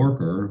the New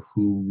Yorker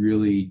who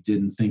really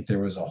didn't think there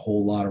was a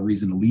whole lot of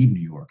reason to leave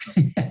New York.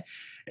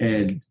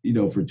 And,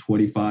 for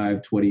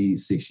 25,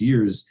 26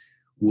 years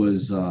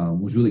was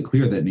really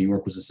clear that New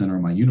York was the center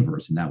of my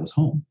universe, and that was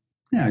home.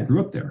 Yeah, I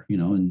grew up there,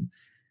 and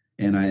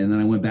then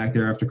I went back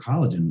there after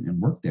college and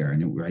worked there.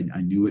 And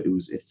I knew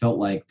it felt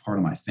like part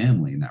of my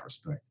family in that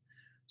respect.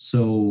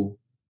 So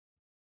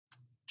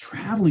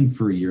traveling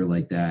for a year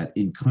like that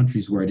in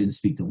countries where I didn't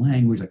speak the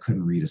language, I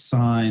couldn't read a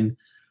sign,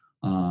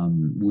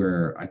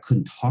 where I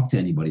couldn't talk to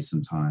anybody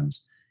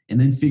sometimes, and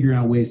then figuring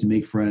out ways to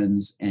make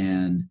friends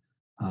and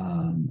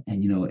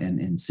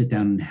sit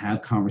down and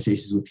have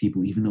conversations with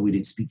people, even though we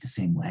didn't speak the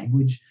same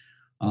language,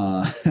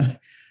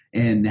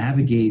 and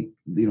navigate,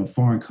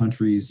 foreign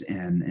countries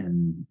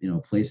and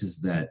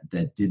places that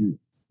didn't,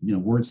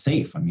 weren't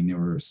safe. I mean, there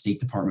were State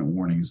Department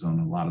warnings on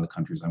a lot of the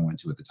countries I went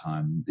to at the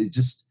time.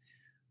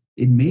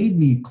 It made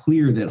me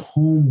clear that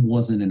home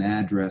wasn't an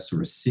address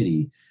or a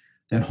city,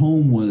 that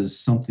home was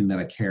something that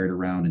I carried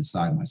around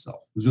inside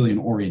myself. It was really an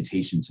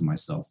orientation to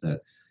myself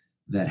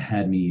that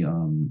had me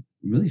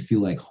really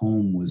feel like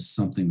home was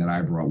something that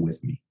I brought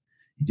with me.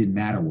 It didn't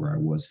matter where I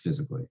was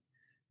physically.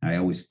 I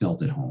always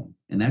felt at home.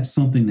 And that's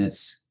something that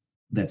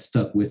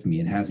stuck with me.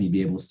 It has me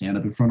be able to stand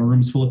up in front of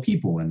rooms full of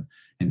people and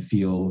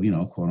feel,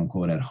 quote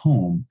unquote, at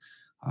home,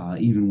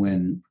 even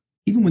when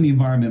the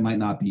environment might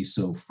not be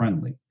so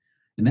friendly.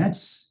 And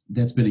that's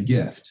been a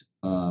gift.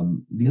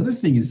 The other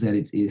thing is that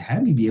it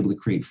had me be able to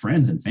create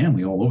friends and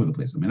family all over the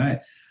place. I mean,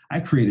 I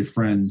created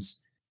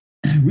friends,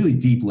 really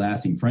deep,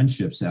 lasting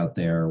friendships out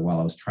there while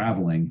I was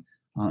traveling,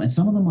 and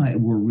some of them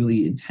were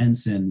really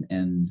intense and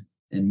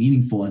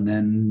meaningful. And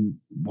then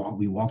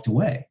we walked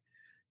away.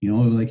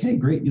 Like, hey,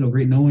 great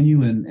knowing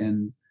you,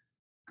 and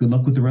good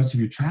luck with the rest of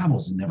your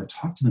travels, and never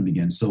talk to them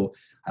again. So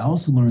I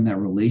also learned that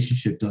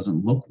relationship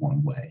doesn't look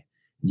one way.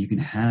 And you can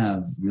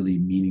have really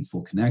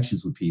meaningful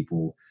connections with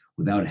people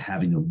without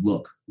having to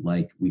look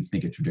like we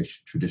think it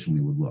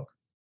traditionally would look.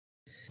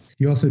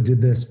 You also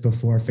did this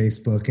before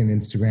Facebook and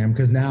Instagram,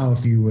 because now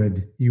if you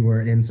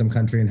were in some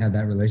country and had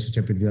that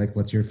relationship, it'd be like,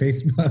 what's your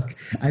Facebook?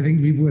 I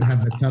think people would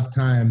have a tough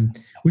time,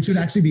 which would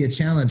actually be a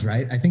challenge,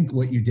 right? I think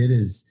what you did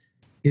is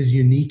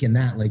unique in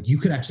that, like, you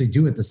could actually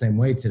do it the same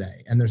way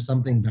today. And there's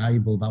something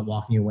valuable about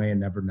walking away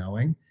and never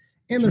knowing.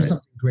 And there's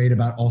something great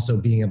about also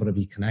being able to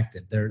be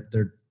connected.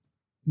 They're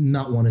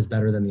not one is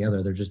better than the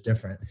other. They're just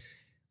different.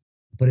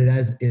 But it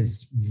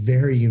is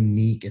very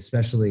unique,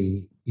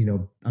 especially,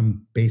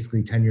 I'm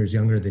basically 10 years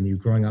younger than you,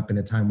 growing up in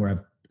a time where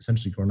I've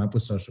essentially grown up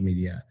with social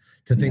media,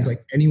 to think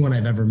like anyone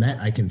I've ever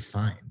met, I can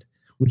find,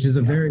 which is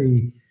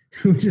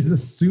which is a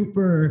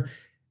super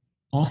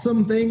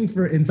awesome thing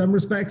in some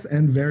respects,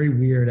 and very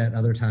weird at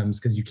other times,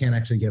 because you can't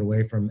actually get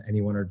away from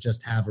anyone or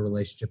just have a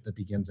relationship that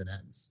begins and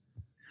ends.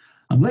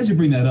 I'm glad you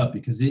bring that up,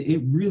 because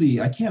it really,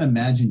 I can't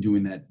imagine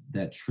doing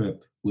that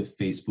trip with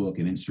Facebook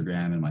and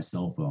Instagram and my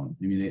cell phone.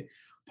 I mean,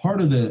 part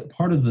of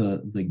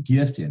the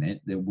gift in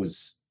it that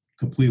was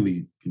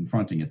completely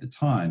confronting at the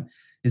time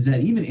is that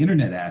even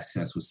internet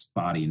access was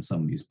spotty in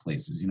some of these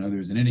places. There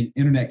was an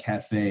internet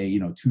cafe,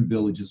 2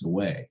 villages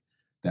away,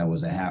 that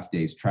was a half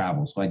day's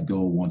travel. So I'd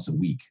go once a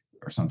week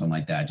or something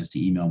like that, just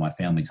to email my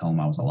family, tell them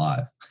I was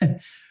alive.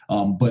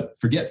 But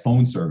forget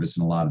phone service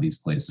in a lot of these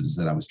places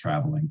that I was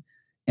traveling.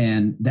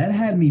 And that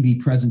had me be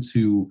present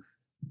to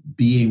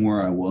being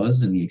where I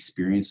was and the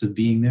experience of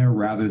being there,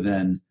 rather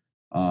than,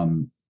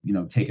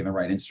 taking the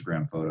right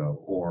Instagram photo,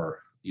 or,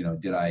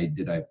 did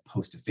I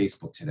post to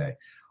Facebook today?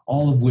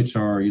 All of which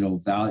are,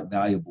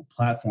 valuable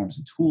platforms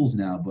and tools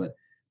now, but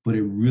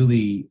it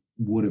really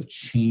would have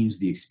changed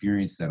the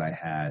experience that I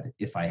had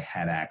if I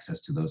had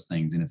access to those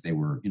things, and if they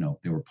were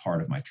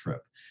part of my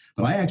trip.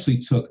 But I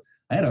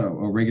had a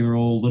regular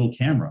old little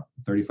camera,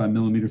 35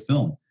 millimeter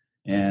film,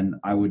 and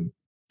I would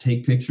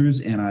take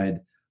pictures,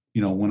 and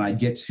when I'd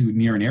get to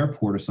near an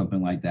airport or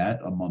something like that,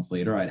 a month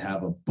later, I'd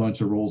have a bunch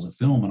of rolls of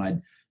film, and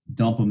I'd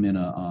dump them in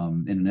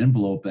an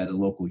envelope at a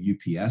local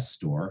UPS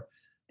store,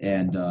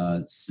 and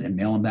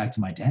mail them back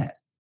to my dad.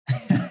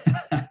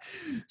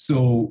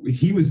 So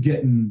he was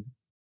getting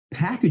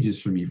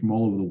packages for me from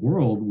all over the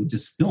world with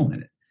just film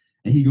in it,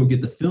 and he'd go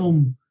get the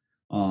film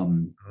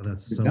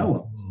that's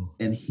developed, so cool.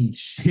 And he'd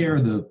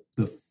share the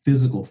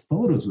physical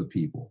photos with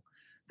people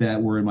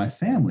that were in my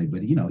family.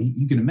 But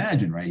you can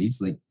imagine, right?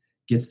 He's like,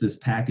 gets this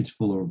package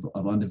full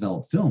of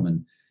undeveloped film,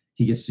 and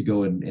he gets to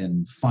go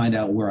and find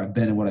out where I've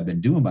been and what I've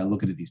been doing by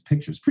looking at these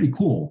pictures. Pretty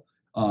cool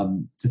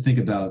to think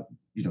about,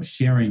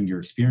 sharing your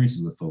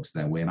experiences with folks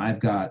that way. And I've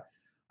got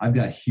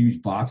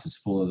huge boxes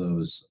full of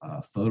those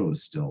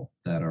photos still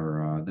that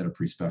are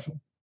pretty special.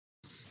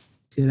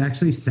 It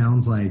actually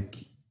sounds like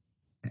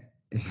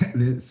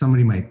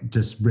somebody might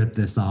just rip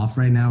this off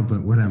right now,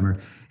 but whatever.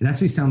 It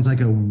actually sounds like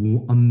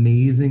an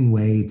amazing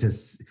way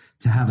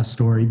to have a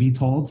story be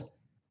told,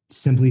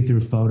 simply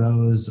through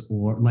photos,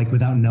 or like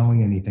without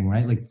knowing anything,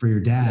 right? Like for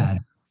your dad,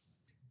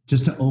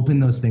 just to open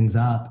those things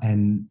up,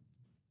 and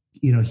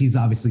he's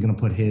obviously going to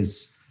put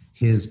his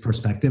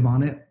perspective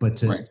on it, but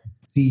to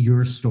see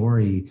your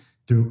story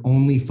through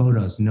only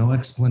photos, no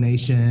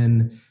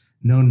explanation,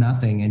 no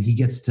nothing, and he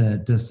gets to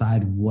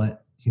decide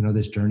what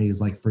this journey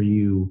is like for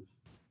you.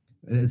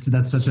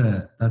 That's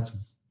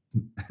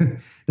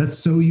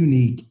so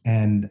unique,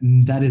 and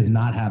that is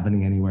not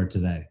happening anywhere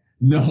today.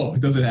 No,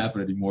 it doesn't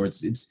happen anymore.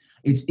 It's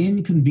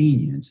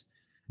inconvenient,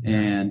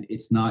 and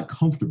it's not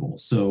comfortable.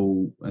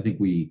 So I think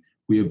we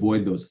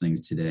avoid those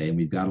things today, and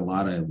we've got a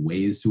lot of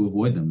ways to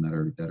avoid them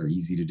that are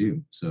easy to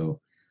do. So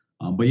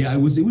But yeah, it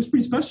was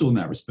pretty special in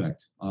that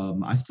respect.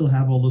 I still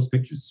have all those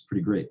pictures. It's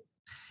pretty great.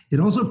 It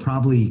also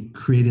probably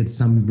created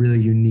some really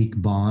unique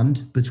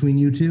bond between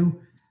you two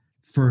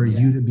for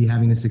you to be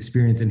having this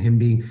experience and him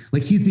being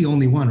like, he's the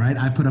only one, right?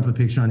 I put up a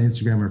picture on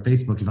Instagram or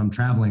Facebook. If I'm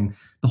traveling,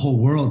 the whole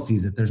world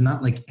sees it. There's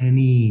not like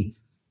any,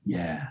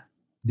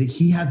 that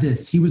he had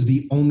this, he was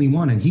the only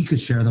one and he could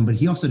share them, but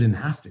he also didn't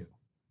have to.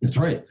 That's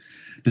right.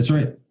 That's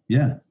right.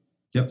 Yeah.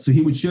 Yep. So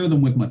he would share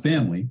them with my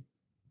family,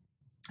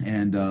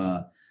 and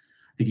I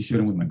think he shared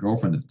them with my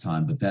girlfriend at the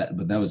time, but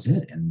that was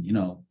it. And, you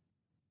know,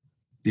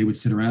 they would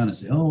sit around and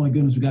say, "Oh my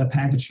goodness, we got a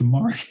package from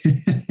Mark,"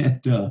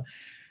 and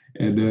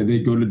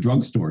they'd go to the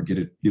drugstore, get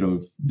it, you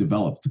know,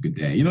 developed. Took a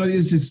day. You know, it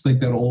was just like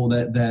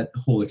that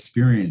whole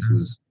experience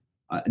was.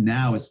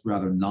 Now it's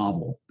rather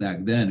novel. Back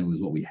then, it was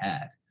what we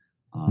had.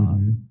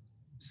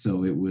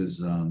 So it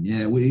was, and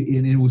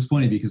it was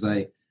funny because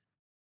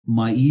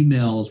my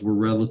emails were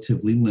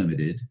relatively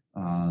limited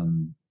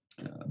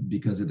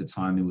because at the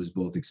time it was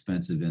both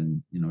expensive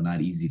and, you know,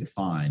 not easy to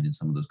find in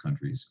some of those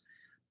countries.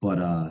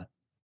 But I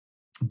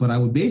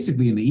would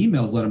basically in the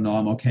emails let them know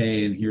I'm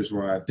okay and here's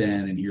where I've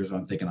been and here's where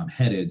I'm thinking I'm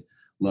headed.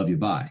 Love you,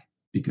 bye.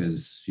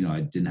 Because, you know,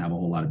 I didn't have a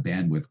whole lot of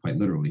bandwidth, quite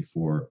literally,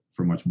 for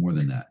much more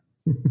than that.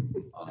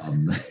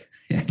 And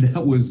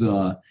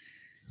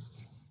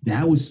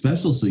that was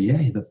special. So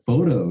yeah, the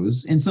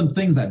photos and some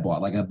things I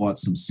bought, like I bought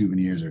some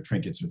souvenirs or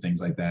trinkets or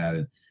things like that,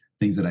 and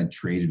things that I'd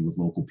traded with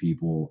local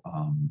people,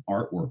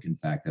 artwork, in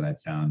fact, that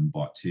I'd found and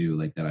bought too,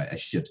 like that I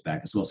shipped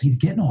back as well. So he's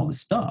getting all this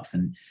stuff,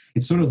 and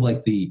it's sort of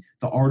like the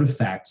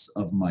artifacts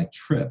of my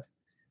trip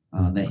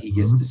that he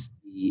gets to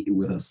see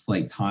with a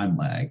slight time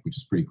lag, which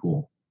is pretty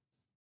cool.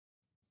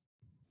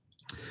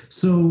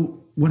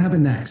 So what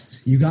happened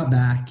next? You got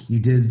back,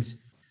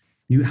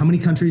 how many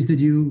countries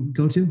did you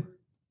go to?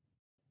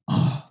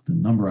 Oh, the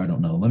number, I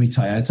don't know. Let me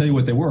tell you. I tell you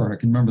what they were. I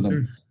can remember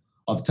them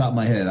off the top of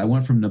my head. I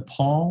went from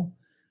Nepal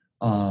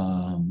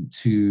I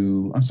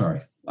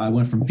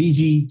went from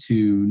Fiji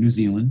to New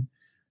Zealand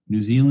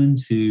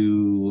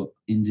to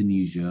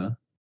Indonesia,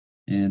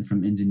 and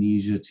from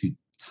Indonesia to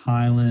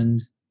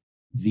Thailand,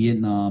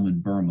 Vietnam,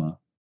 and Burma.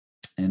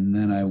 And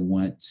then I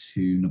went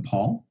to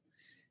Nepal.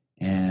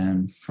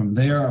 And from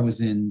there, I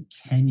was in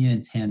Kenya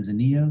and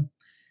Tanzania,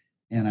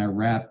 and I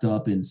wrapped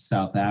up in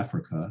South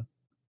Africa.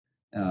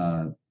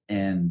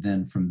 And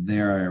then from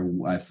there,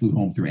 I flew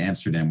home through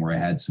Amsterdam, where I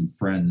had some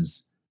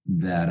friends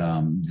that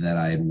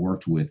I had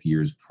worked with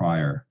years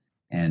prior.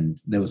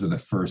 And those were the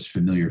first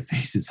familiar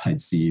faces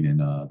I'd seen in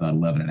about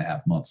 11 and a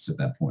half months at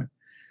that point.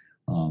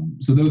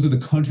 So those are the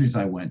countries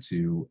I went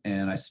to.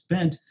 And I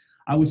spent,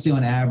 I would say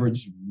on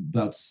average,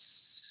 about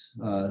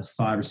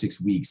 5 or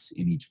 6 weeks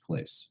in each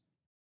place.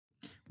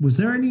 Was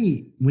there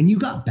any, when you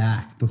got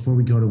back, before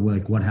we go to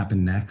like what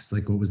happened next,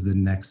 like what was the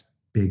next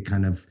big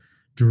kind of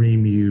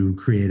dream you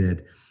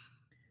created?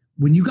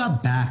 When you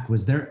got back,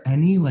 was there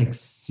any like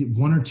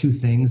 1 or 2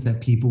 things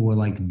that people were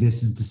like,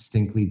 this is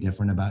distinctly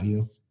different about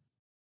you?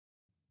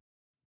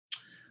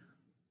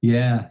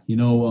 Yeah. You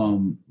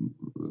know,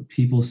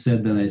 people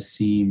said that I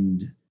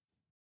seemed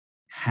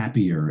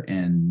happier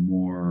and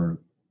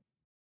more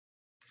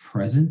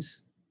present.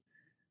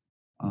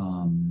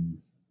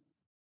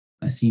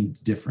 I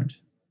seemed different.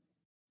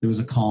 There was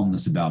a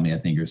calmness about me, I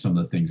think, or some of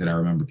the things that I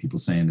remember people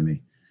saying to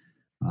me.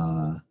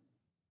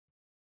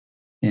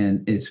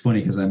 And it's funny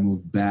because I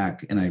moved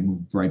back and I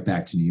moved right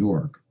back to New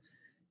York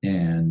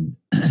and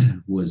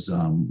was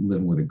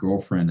living with a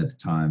girlfriend at the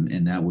time.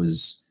 And that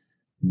was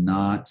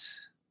not,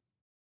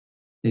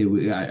 I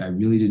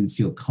really didn't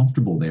feel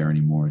comfortable there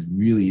anymore. It's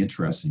really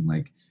interesting.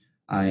 Like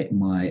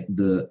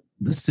the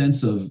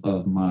sense of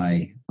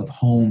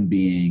home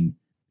being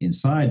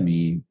inside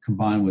me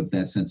combined with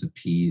that sense of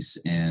peace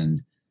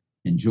and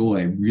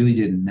joy really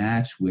didn't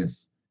match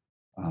with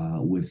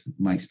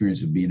my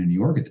experience of being in New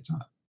York at the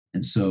time.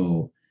 And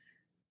so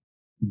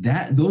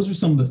those are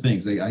some of the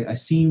things. I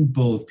seemed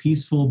both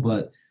peaceful,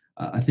 but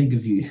I think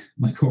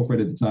my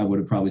girlfriend at the time would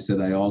have probably said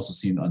I also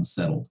seemed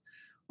unsettled,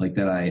 like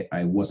that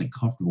I wasn't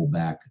comfortable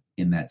back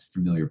in that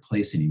familiar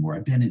place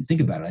anymore.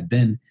 Think about it, I'd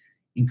been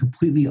in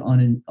completely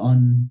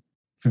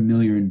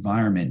unfamiliar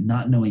environment,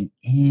 not knowing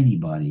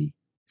anybody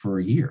for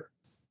a year,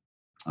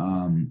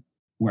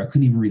 where I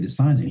couldn't even read the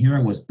signs. And here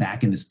I was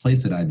back in this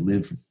place that I'd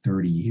lived for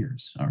 30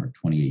 years or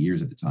 28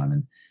 years at the time.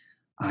 And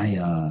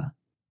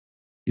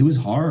it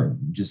was hard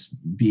just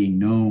being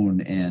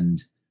known,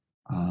 and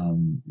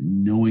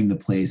knowing the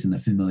place and the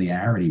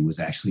familiarity was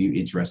actually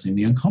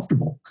interestingly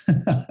uncomfortable.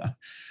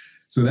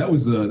 So that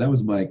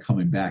was my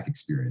coming back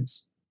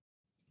experience.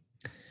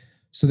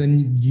 So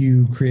then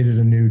you created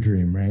a new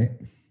dream, right?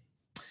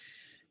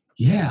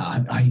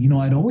 Yeah.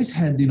 I'd always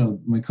had,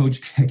 my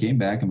coach came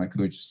back and my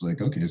coach was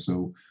like, okay,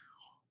 so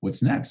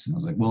what's next? And I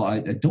was like, well, I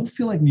don't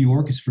feel like New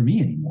York is for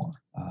me anymore.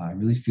 I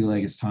really feel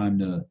like it's time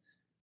to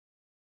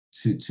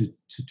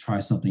try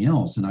something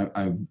else. And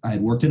I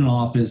had worked in an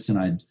office, and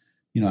I'd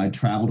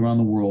traveled around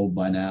the world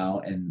by now,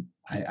 and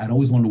I'd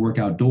always wanted to work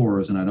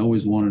outdoors, and I'd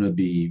always wanted to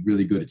be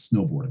really good at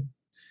snowboarding.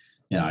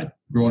 Yeah,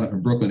 growing up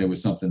in Brooklyn, it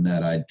was something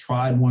that I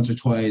tried once or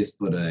twice,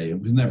 but I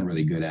was never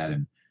really good at.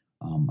 And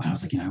I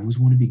was like, I always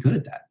want to be good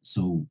at that.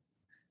 So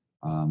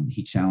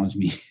he challenged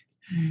me,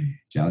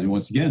 challenged me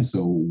once again.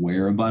 So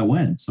where and by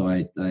when? So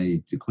I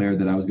declared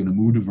that I was going to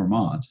move to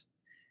Vermont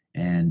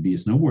and be a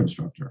snowboard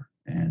instructor.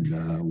 And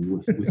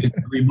within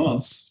 3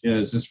 months,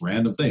 it's this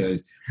random thing.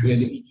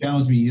 He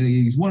challenged me.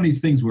 He's one of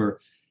these things where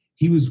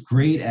he was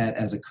great at,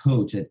 as a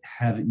coach, at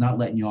not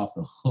letting you off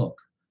the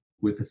hook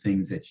with the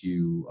things that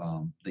you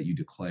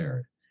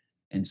declared.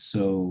 And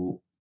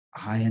so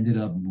I ended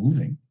up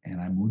moving,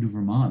 and I moved to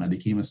Vermont. I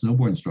became a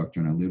snowboard instructor,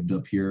 and I lived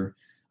up here.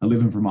 I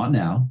live in Vermont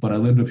now, but I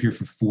lived up here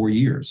for 4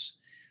 years.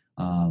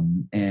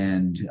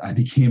 And I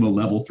became a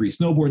level 3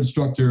 snowboard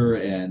instructor,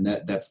 and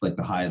that's like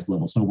the highest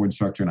level snowboard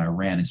instructor. And I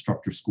ran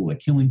instructor school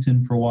at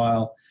Killington for a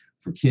while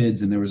for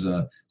kids. And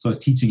so I was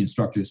teaching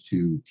instructors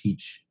to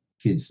teach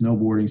kids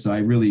snowboarding. So I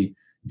really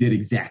did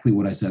exactly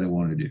what I said I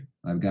wanted to do.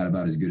 I got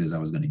about as good as I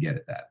was going to get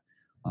at that.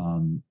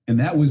 And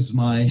that was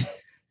my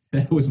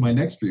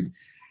next dream.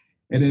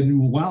 And then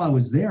while I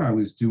was there, I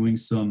was doing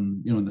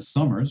some, in the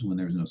summers when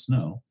there was no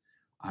snow,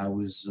 I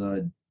was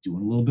doing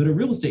a little bit of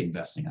real estate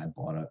investing. I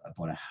bought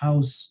a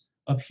house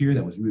up here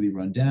that was really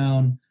run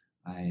down.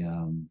 I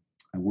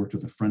worked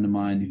with a friend of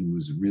mine who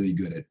was really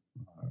good at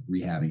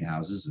rehabbing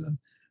houses.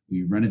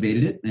 We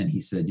renovated it, and he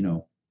said,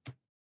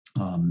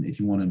 if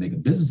you want to make a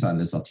business out of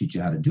this, I'll teach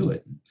you how to do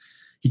it.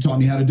 He taught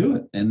me how to do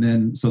it. And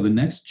then, so the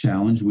next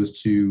challenge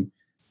was to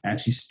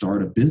actually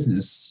start a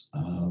business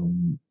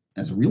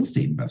as a real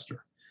estate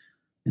investor.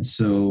 And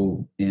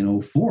so in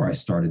 2004, I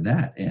started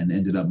that and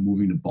ended up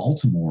moving to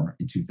Baltimore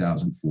in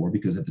 2004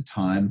 because at the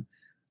time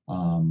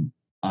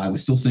I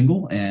was still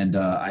single and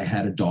I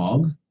had a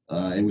dog.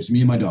 It was me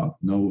and my dog.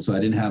 So I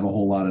didn't have a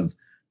whole lot of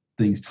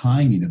things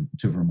tying me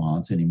to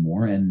Vermont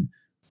anymore. And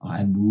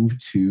I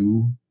moved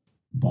to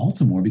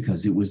Baltimore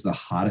because it was the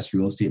hottest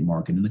real estate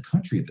market in the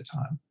country at the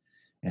time.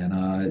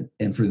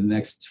 And for the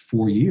next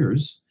 4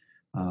 years,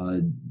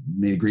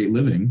 made a great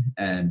living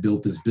and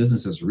built this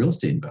business as a real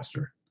estate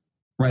investor.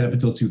 Right up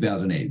until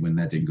 2008, when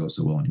that didn't go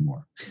so well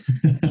anymore.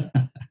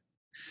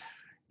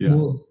 Yeah.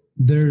 Well,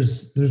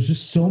 there's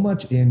just so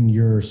much in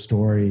your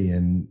story,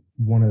 and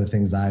one of the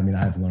things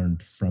I've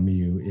learned from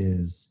you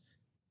is,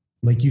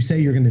 like, you say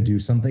you're going to do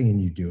something and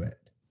you do it,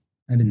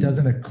 and it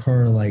doesn't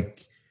occur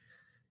like,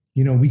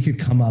 we could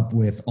come up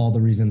with all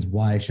the reasons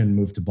why I shouldn't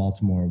move to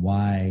Baltimore,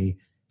 why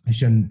I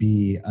shouldn't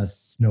be a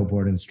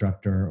snowboard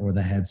instructor or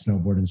the head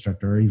snowboard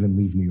instructor, or even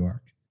leave New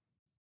York.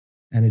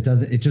 And it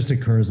just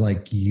occurs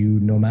like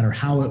no matter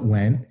how it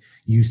went,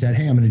 you said,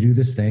 hey, I'm going to do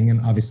this thing. And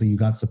obviously you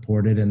got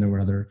supported, and there were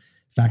other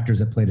factors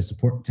at play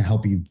to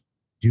help you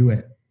do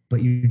it.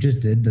 But you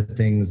just did the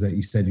things that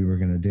you said you were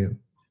going to do.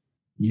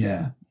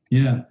 Yeah.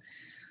 Yeah.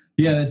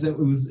 Yeah. It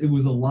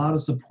was a lot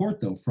of support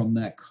though from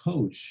that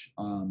coach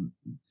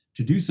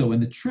to do so.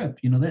 And the trip,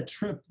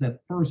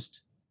 that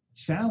first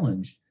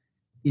challenge,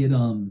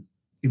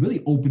 it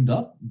really opened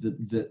up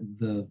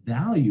the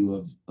value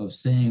of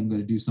saying I'm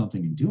going to do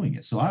something and doing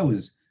it. So I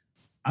was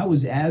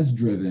as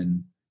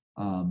driven,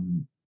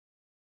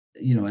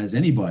 as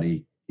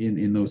anybody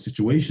in those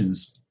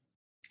situations.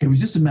 It was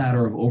just a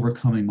matter of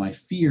overcoming my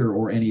fear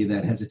or any of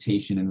that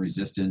hesitation and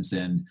resistance.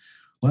 And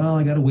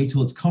I got to wait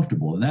till it's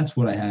comfortable. And that's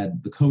what I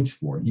had the coach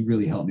for. And he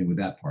really helped me with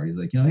that part. He's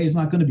like, hey, it's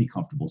not going to be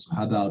comfortable. So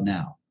how about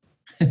now?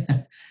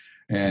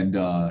 And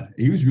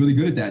he was really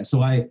good at that. So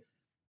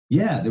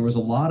there was a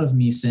lot of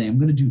me saying, I'm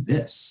going to do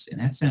this. And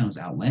that sounds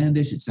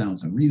outlandish. It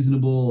sounds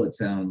unreasonable. It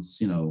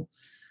sounds, at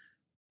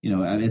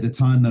the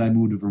time that I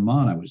moved to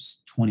Vermont, I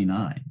was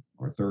 29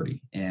 or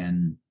 30.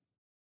 And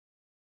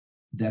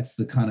that's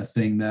the kind of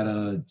thing that,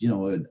 an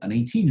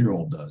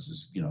 18-year-old does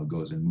is,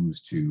 goes and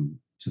moves to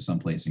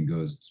someplace and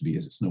goes to be a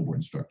snowboard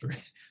instructor.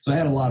 So I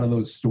had a lot of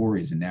those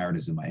stories and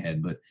narratives in my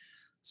head, but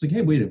it's like,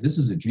 hey, wait, if this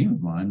is a dream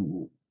of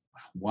mine,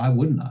 why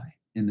wouldn't I?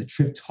 And the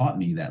trip taught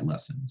me that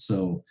lesson.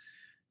 So,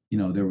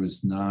 there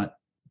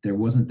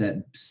wasn't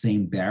that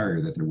same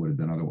barrier that there would have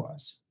been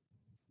otherwise.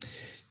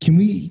 Can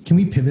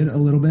we pivot a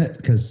little bit?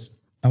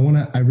 Because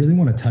I really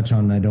want to touch on,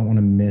 and I don't want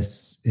to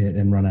miss it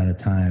and run out of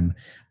time.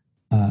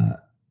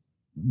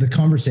 The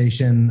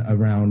conversation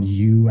around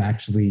you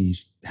actually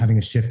having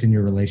a shift in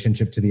your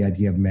relationship to the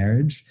idea of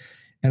marriage.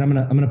 And I'm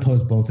going to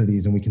pose both of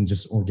these, and we can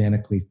just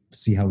organically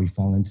see how we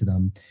fall into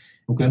them.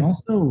 Okay. And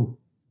also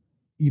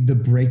the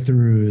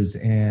breakthroughs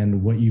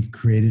and what you've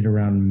created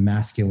around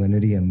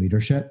masculinity and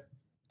leadership,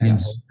 and,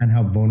 yes, and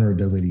how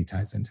vulnerability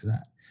ties into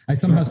that. I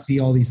somehow see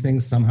all these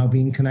things somehow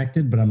being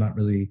connected, but I'm not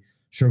really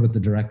sure what the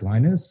direct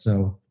line is.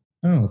 So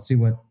I don't know. Let's see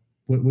what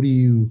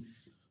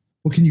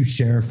can you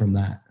share from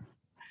that?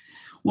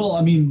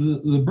 Well,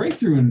 the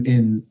breakthrough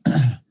in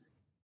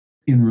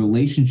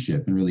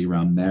relationship, and really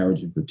around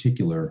marriage in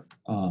particular,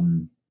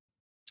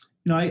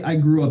 I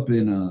grew up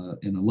in a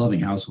loving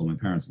household. My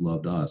parents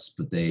loved us,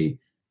 but they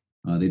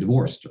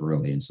divorced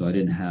early. And so I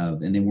didn't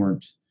have, and they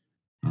weren't,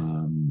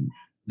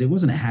 there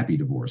wasn't a happy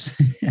divorce.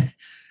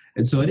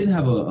 And so I didn't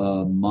have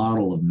a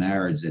model of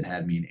marriage that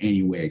had me in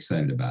any way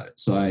excited about it.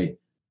 So I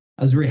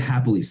I was very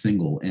happily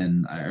single.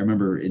 And I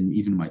remember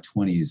even in my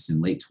 20s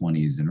and late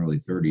 20s and early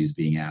 30s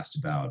being asked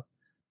about,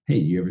 hey,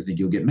 do you ever think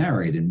you'll get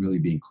married? And really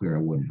being clear, I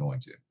wasn't going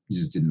to. It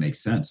just didn't make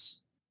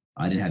sense.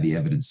 I didn't have the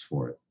evidence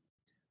for it.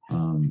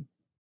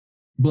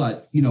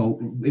 But,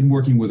 in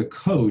working with a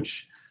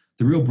coach,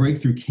 the real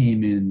breakthrough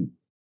came in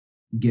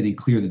getting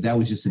clear that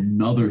was just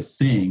another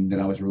thing that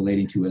I was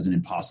relating to as an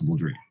impossible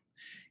dream.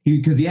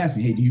 Because he asked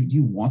me, hey, do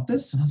you want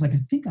this? And I was like, I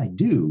think I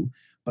do.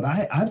 But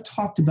I've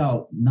talked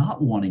about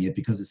not wanting it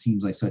because it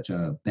seems like such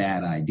a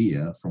bad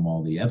idea from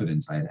all the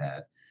evidence I'd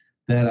had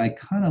that I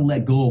kind of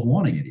let go of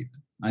wanting it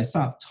even. I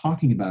stopped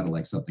talking about it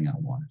like something I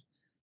wanted.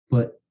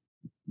 But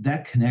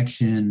that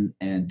connection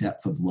and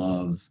depth of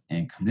love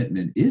and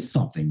commitment is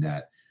something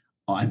that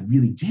I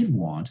really did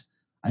want.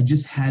 I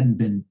just hadn't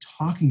been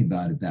talking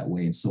about it that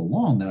way in so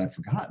long that I'd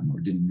forgotten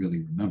or didn't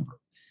really remember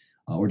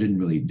or didn't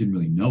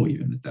really know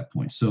even at that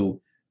point.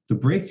 So the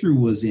breakthrough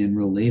was in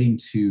relating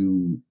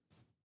to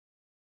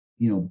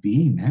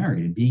being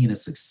married and being in a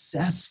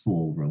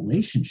successful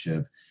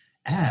relationship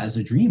as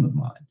a dream of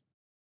mine.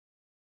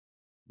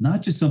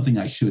 Not just something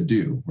I should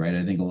do, right?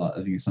 I think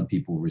some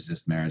people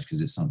resist marriage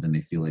because it's something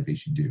they feel like they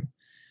should do.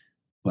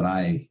 But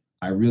I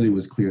really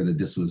was clear that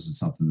this was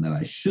something that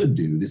I should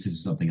do. This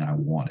is something I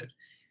wanted.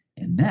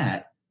 And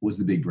that was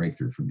the big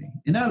breakthrough for me.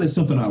 And now that it's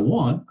something I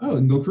want, I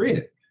can go create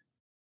it.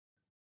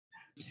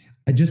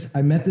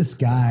 I met this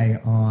guy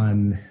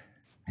on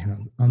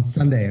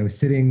Sunday. I was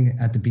sitting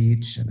at the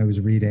beach and I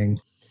was reading,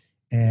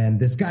 and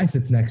this guy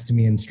sits next to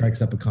me and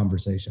strikes up a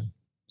conversation.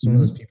 It's one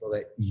of those people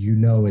that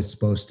is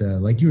supposed to,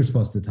 like, you were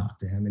supposed to talk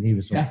to him and he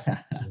was supposed to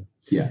talk to you.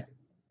 Yeah.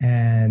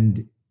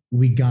 And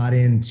we got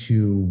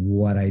into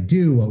what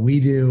we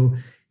do.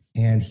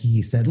 And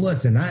he said,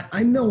 listen,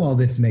 I know all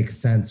this makes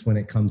sense when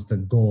it comes to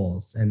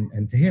goals.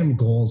 And to him,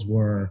 goals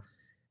were,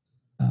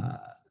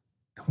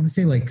 I want to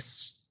say like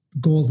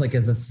goals like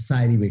as a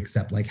society we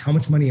accept, like how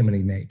much money I'm going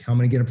to make, how I'm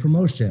going to get a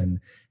promotion,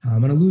 how I'm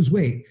going to lose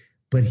weight.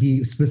 But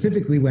he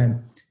specifically went,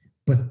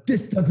 but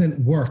this doesn't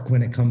work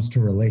when it comes to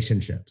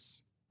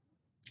relationships.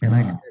 And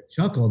I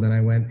chuckled and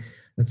I went,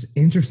 that's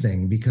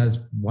interesting,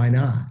 because why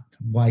not?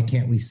 Why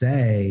can't we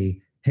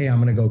say, hey, I'm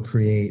going to go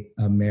create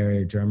a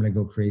marriage, or I'm going to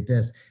go create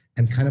this,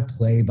 and kind of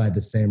play by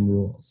the same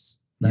rules?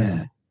 Or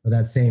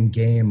that same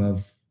game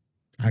of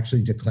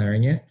actually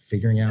declaring it,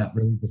 figuring out,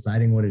 really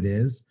deciding what it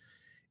is,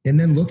 and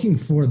then looking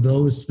for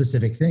those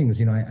specific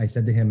things. I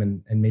said to him,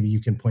 and maybe you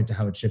can point to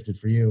how it shifted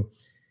for you.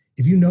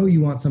 If you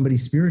want somebody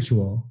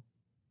spiritual,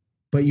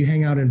 but you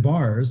hang out in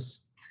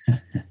bars,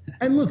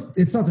 and look,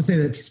 it's not to say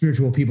that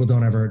spiritual people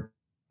don't ever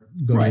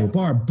go to a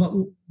bar, but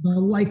the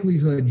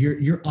likelihood,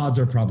 your odds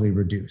are probably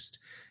reduced.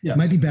 Yes. It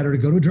might be better to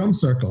go to a drum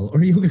circle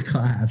or a yoga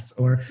class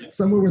or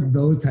somewhere with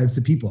those types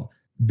of people.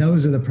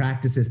 Those are the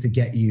practices to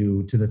get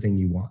you to the thing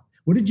you want.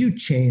 What did you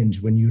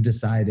change when you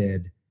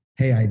decided,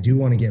 hey, I do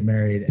want to get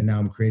married and now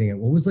I'm creating it?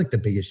 What was like the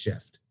biggest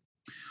shift?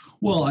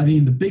 Well, I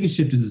mean, the biggest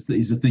shift is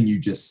the thing you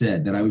just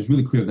said, that I was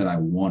really clear that I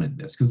wanted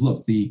this. Because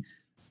look, the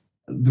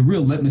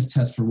real litmus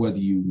test for whether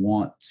you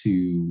want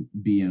to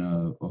be in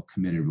a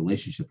committed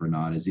relationship or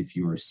not is if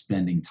you are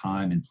spending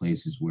time in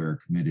places where a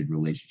committed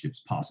relationship's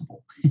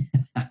possible.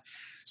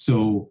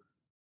 So,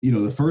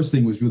 the first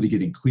thing was really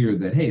getting clear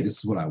that, hey, this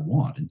is what I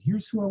want, and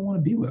here's who I want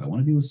to be with. I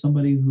want to be with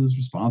somebody who's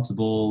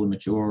responsible and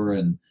mature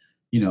and,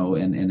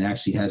 and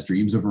actually has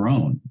dreams of her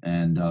own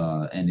and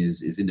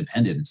is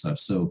independent and such.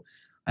 So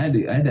I had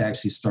to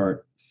actually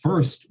start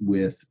first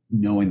with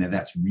knowing that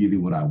that's really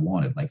what I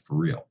wanted, like for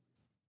real.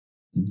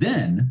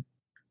 Then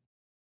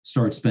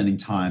start spending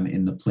time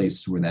in the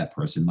place where that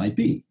person might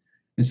be.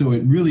 And so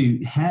it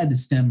really had to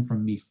stem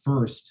from me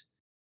first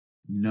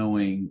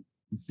knowing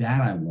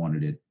that I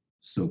wanted it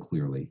so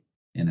clearly,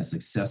 and a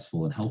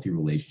successful and healthy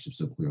relationship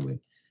so clearly.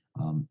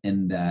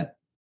 And that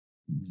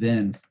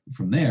then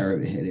from there,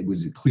 it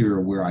was clear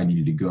where I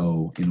needed to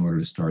go in order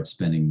to start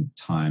spending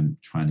time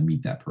trying to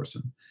meet that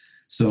person.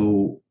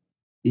 So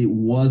it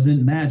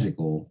wasn't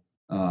magical.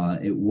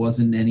 It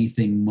wasn't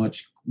anything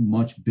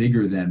much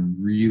bigger than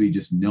really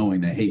just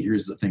knowing that, hey,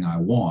 here's the thing I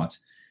want,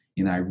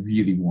 and I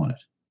really want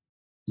it.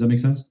 Does that make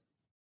sense?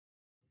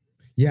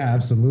 Yeah,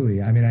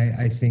 absolutely. I mean,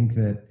 I think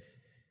that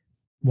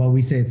while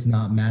we say it's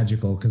not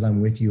magical, because I'm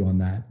with you on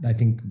that, I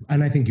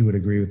think you would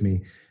agree with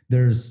me.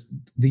 There's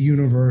the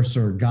universe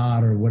or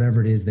God or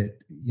whatever it is that,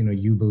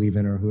 you believe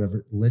in, or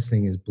whoever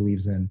listening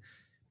believes in.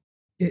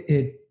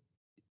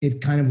 It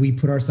kind of, we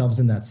put ourselves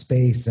in that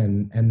space,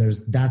 and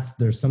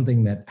there's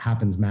something that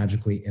happens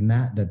magically in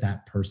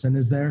that person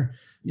is there.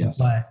 Yes.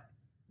 But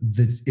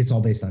it's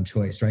all based on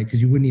choice, right?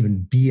 Because you wouldn't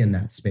even be in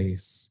that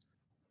space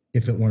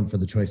if it weren't for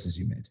the choices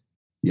you made.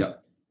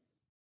 Yep.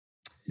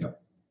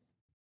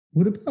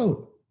 What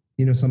about,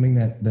 something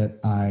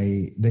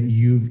that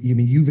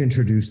you've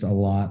introduced a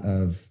lot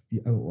of,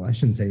 I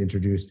shouldn't say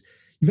introduced,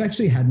 you've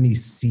actually had me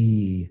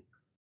see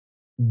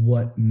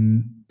what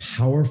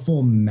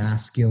powerful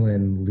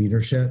masculine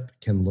leadership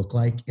can look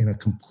like in a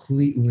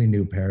completely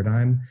new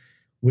paradigm,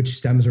 which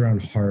stems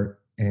around heart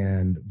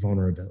and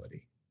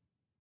vulnerability.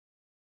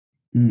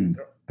 I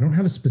don't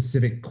have a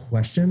specific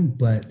question,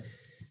 but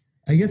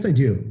I guess I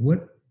do.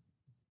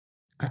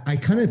 I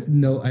kind of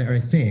know, or I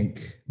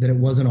think that it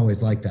wasn't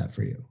always like that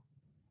for you,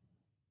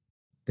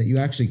 that you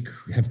actually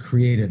have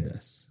created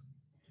this.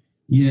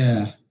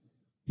 Yeah,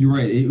 you're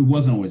right. It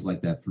wasn't always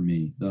like that for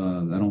me.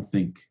 I don't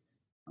think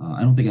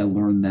I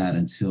learned that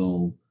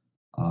until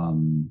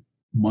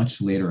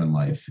much later in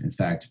life. In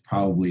fact,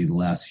 probably the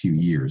last few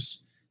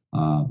years,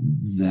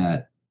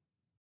 that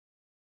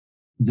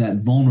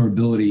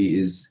vulnerability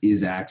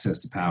is access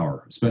to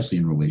power, especially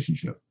in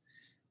relationship.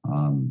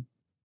 Um,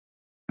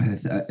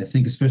 I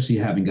think especially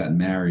having gotten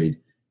married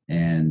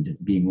and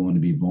being willing to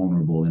be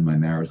vulnerable in my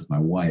marriage with my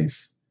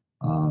wife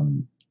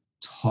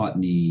taught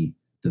me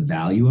the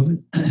value of it.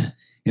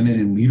 And then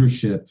in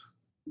leadership,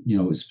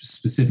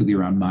 specifically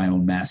around my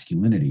own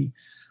masculinity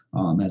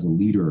as a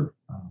leader,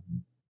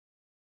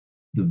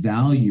 the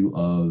value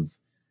of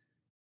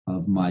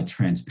my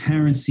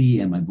transparency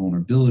and my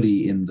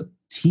vulnerability in the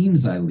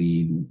teams I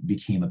lead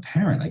became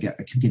apparent. I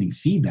kept getting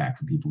feedback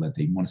from people that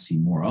they want to see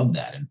more of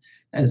that. And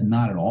that is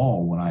not at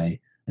all what I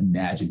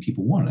imagined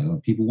people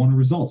wanted. People wanted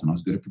results, and I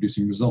was good at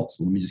producing results.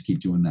 So let me just keep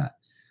doing that.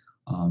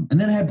 And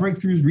then I had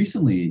breakthroughs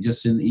recently.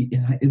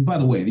 And by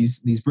the way,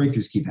 these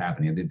breakthroughs keep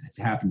happening. They've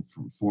happened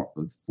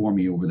for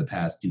me over the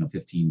past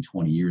 15,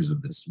 20 years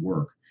of this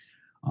work.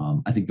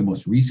 I think the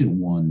most recent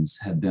ones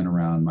have been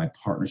around my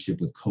partnership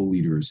with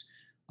co-leaders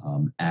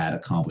at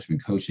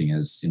Accomplishment Coaching,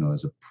 as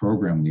a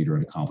program leader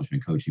at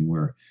Accomplishment Coaching,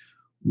 where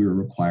we were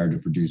required to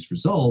produce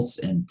results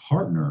and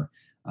partner,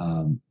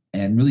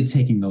 and really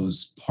taking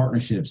those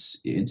partnerships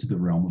into the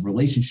realm of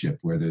relationship,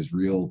 where there's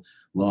real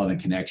love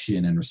and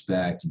connection and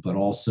respect, but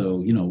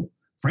also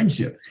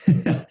friendship,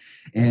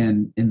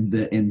 and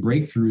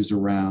breakthroughs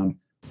around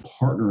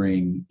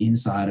partnering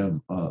inside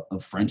of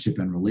friendship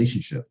and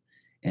relationship,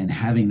 and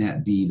having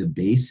that be the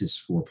basis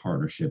for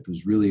partnership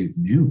was really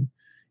new.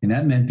 And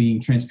that meant being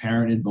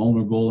transparent and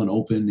vulnerable and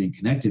open and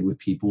connected with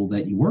people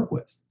that you work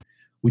with,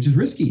 which is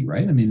risky,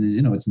 right? I mean,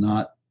 it's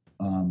not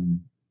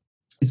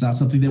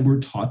something that we're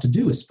taught to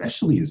do,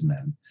 especially as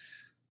men.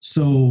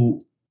 So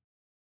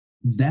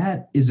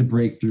that is a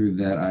breakthrough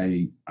that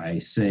I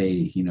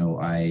say,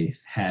 I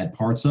had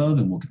parts of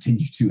and will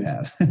continue to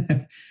have.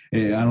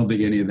 I don't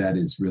think any of that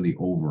is really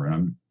over. And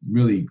I'm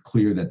really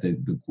clear that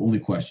the only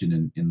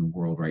question in the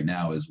world right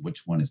now is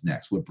which one is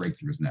next? What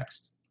breakthrough is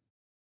next?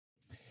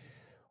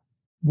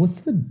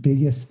 What's the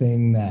biggest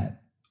thing and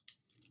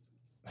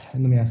let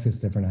me ask this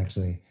different,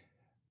 actually.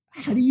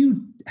 How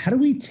do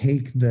we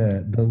take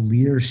the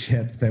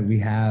leadership that we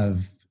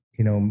have,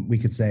 we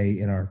could say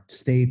in our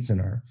states, in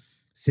our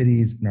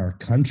cities, in our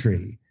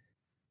country,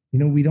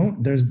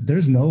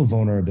 there's no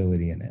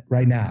vulnerability in it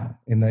right now.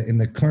 In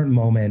the current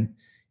moment,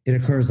 it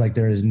occurs like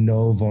there is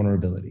no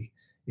vulnerability.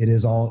 It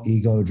is all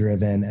ego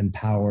driven and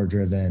power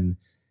driven.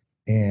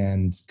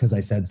 And because I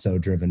said so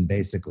driven,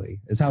 basically,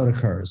 is how it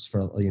occurs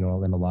for, in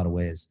a lot of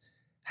ways.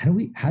 How do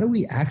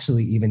we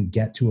actually even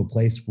get to a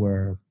place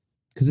where,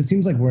 because it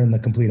seems like we're in the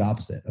complete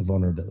opposite of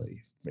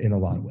vulnerability in a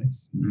lot of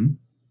ways. Mm-hmm.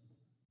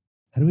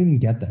 How do we even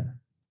get there?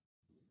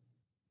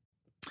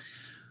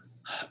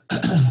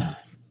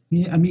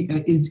 Yeah, I mean,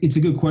 it's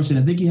a good question.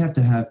 I think you have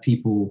to have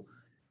people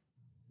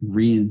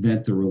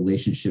reinvent their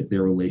relationship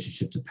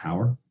to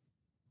power.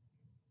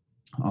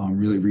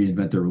 Really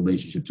reinvent their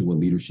relationship to what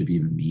leadership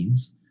even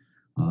means.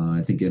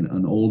 I think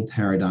an old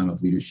paradigm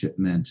of leadership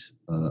meant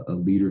a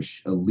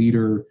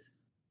leader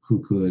who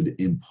could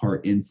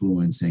impart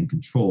influence and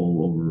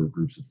control over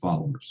groups of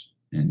followers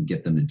and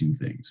get them to do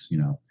things.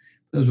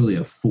 That was really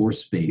a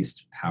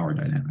force-based power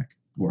dynamic,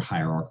 or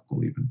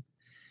hierarchical even.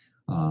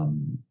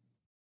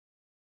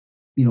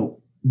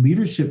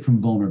 Leadership from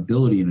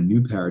vulnerability in a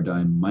new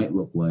paradigm might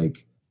look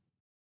like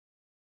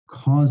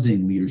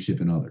causing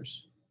leadership in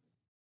others,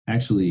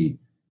 actually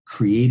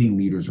creating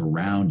leaders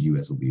around you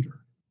as a leader.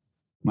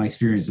 My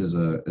experience as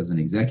an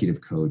executive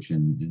coach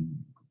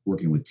and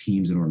working with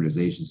teams and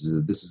organizations is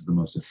that this is the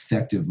most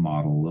effective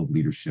model of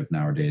leadership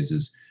nowadays,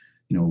 is,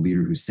 a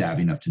leader who's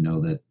savvy enough to know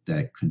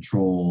that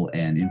control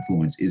and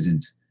influence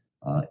isn't,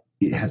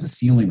 it has a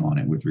ceiling on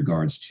it with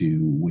regards to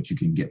what you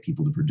can get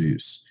people to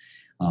produce.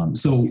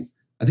 So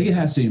I think it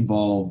has to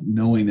involve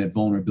knowing that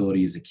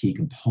vulnerability is a key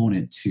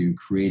component to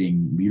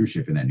creating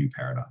leadership in that new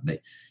paradigm,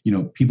 that,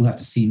 people have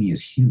to see me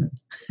as human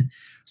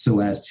so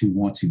as to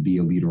want to be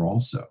a leader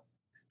also.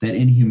 That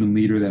inhuman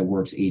leader that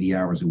works 80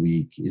 hours a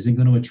week isn't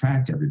going to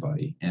attract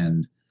everybody,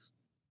 and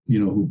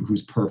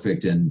who's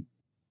perfect and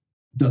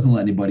doesn't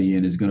let anybody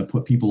in is going to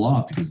put people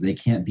off because they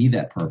can't be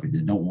that perfect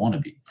and don't want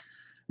to be.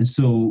 And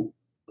so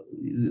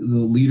the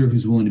leader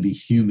who's willing to be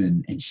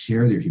human and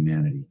share their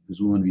humanity,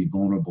 who's willing to be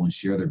vulnerable and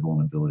share their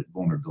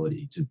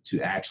vulnerability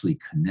to actually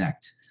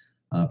connect,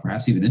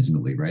 perhaps even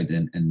intimately, right?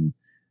 And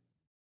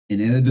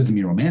it doesn't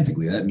mean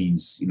romantically. That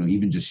means,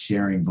 even just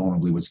sharing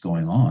vulnerably what's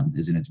going on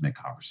is an intimate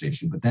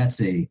conversation. But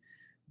that's a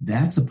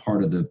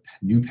part of the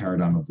new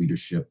paradigm of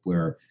leadership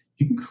where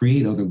you can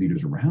create other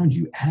leaders around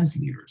you as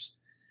leaders.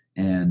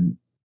 And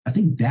I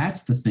think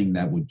that's the thing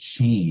that would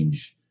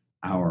change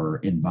our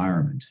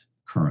environment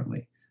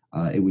currently.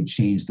 It would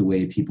change the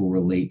way people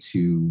relate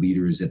to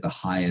leaders at the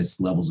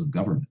highest levels of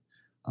government.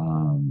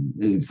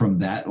 from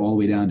that all the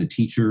way down to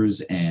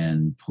teachers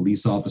and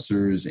police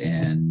officers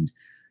and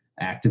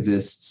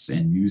activists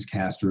and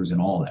newscasters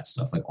and all that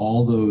stuff. Like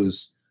all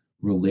those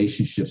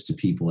relationships to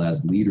people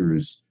as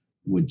leaders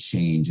would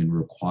change and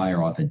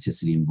require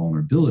authenticity and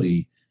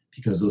vulnerability,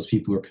 because those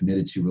people are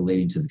committed to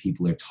relating to the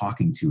people they're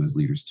talking to as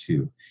leaders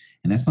too.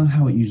 And that's not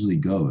how it usually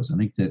goes. I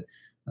think that,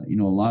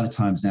 a lot of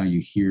times now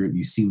you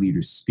see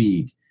leaders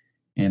speak,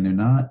 and they're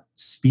not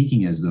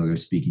speaking as though they're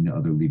speaking to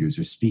other leaders.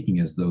 They're speaking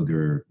as though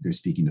they're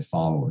speaking to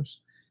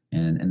followers.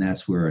 And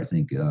that's where I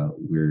think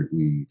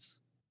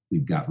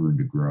we've got room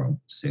to grow,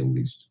 to say the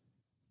least.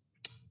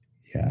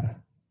 Yeah.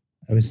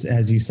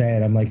 As you say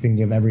it, I'm like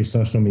thinking of every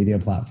social media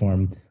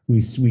platform.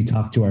 We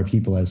talk to our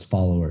people as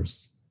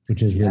followers,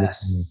 which is really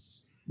funny.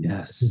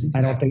 Yes.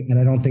 Exactly.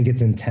 I don't think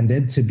it's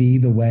intended to be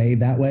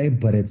that way,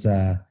 but it's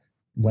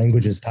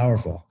language is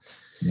powerful.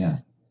 Yeah.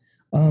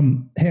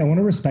 Hey, I want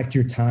to respect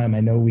your time. I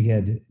know we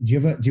have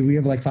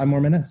like 5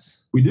 more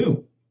minutes? We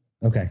do.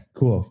 Okay,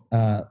 cool.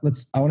 I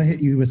want to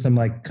hit you with some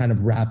like kind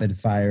of rapid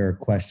fire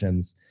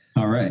questions.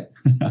 All right.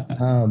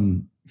 I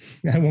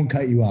won't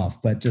cut you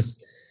off, but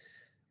just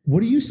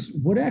what's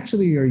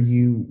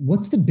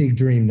the big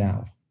dream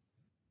now?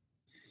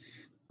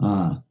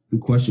 Good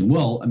question.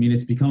 Well, I mean,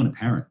 it's becoming a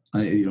parent.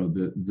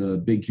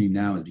 The big dream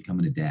now is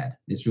becoming a dad.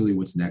 It's really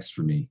what's next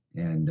for me.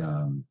 And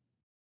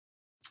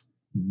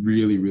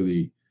really,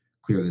 really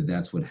clear that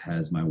that's what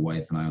has my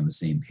wife and I on the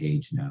same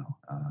page now,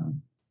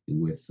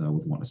 with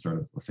wanting to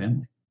start a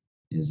family,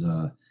 is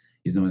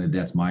knowing that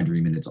that's my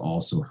dream, and it's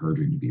also her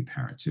dream to be a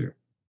parent too.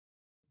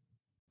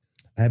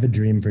 I have a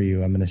dream for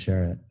you. I'm going to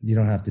share it. You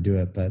don't have to do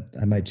it, but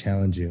I might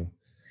challenge you.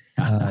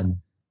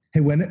 Hey,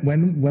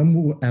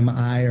 when am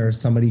I or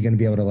somebody going to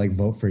be able to like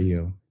vote for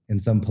you in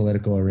some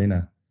political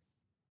arena?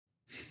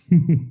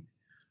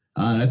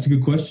 That's a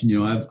good question.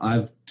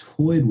 I've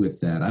toyed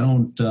with that. I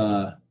don't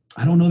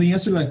know the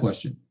answer to that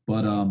question,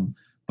 but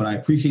I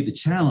appreciate the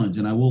challenge,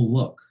 and I will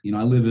look.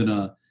 I live in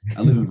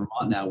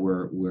Vermont now,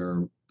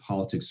 where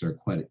politics are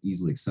quite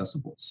easily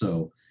accessible.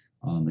 So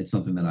it's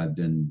something that I've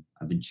been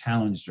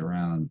challenged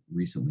around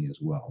recently as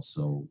well.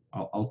 So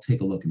I'll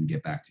take a look and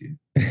get back to you.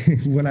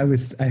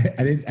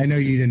 I know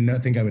you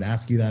didn't think I would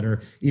ask you that,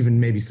 or even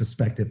maybe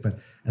suspect it, but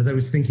as I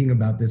was thinking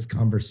about this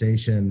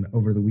conversation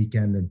over the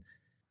weekend and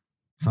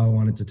how I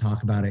wanted to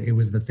talk about it, it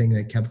was the thing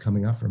that kept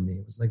coming up for me.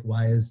 It was like,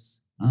 why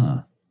is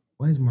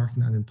Mark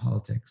not in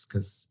politics?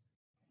 Because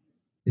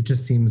it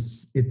just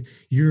seems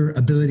your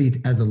ability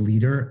as a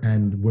leader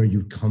and where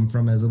you come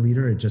from as a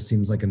leader, it just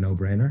seems like a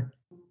no-brainer.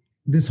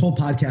 This whole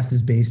podcast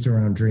is based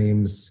around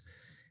dreams.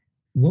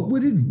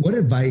 What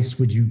advice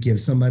would you give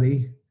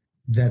somebody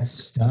that's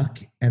stuck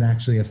and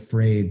actually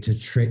afraid to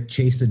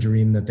chase a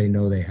dream that they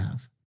know they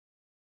have?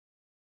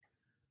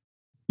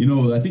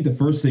 I think the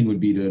first thing would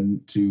be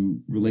to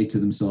relate to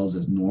themselves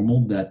as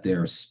normal, that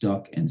they're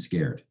stuck and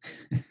scared.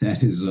 That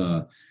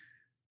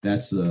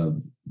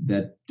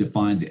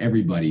defines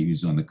everybody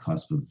who's on the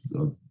cusp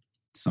of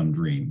some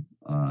dream.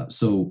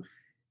 So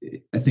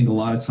I think a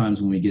lot of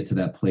times when we get to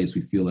that place,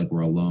 we feel like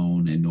we're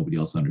alone and nobody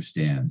else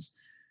understands.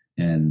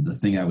 And the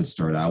thing I would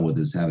start out with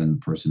is having the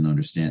person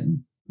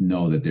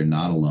know that they're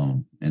not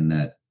alone, and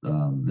that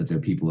there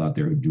are people out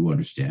there who do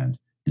understand,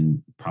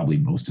 and probably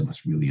most of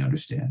us really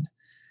understand.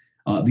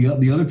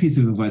 The other piece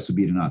of advice would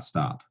be to not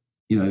stop.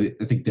 I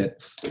think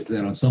that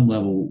on some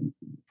level,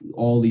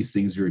 all these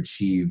things are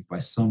achieved by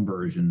some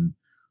version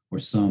or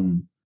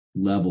some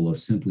level of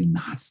simply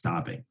not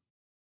stopping.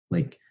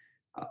 Like,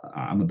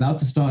 I'm about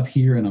to stop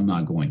here and I'm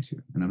not going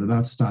to, and I'm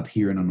about to stop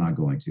here and I'm not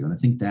going to. And I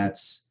think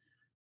that's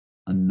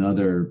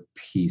another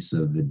piece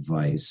of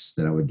advice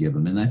that I would give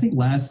them. And I think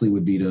lastly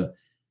would be to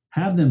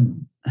have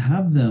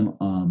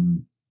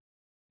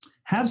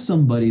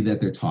somebody that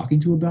they're talking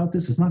to about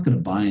this is not going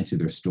to buy into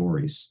their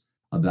stories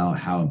about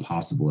how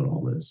impossible it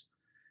all is.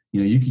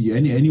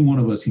 Any one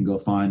of us can go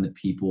find the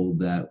people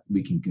that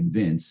we can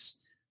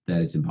convince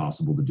that it's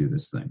impossible to do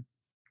this thing,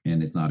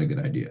 and it's not a good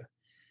idea.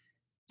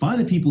 Find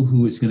the people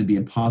who it's going to be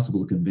impossible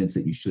to convince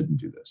that you shouldn't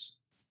do this.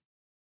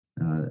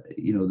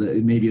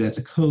 Maybe that's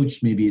a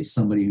coach. Maybe it's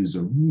somebody who's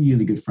a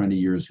really good friend of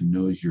yours who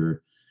knows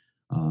your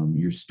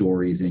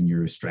stories and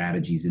your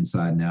strategies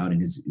inside and out,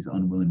 and is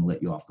unwilling to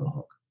let you off the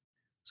hook.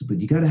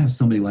 But you got to have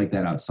somebody like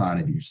that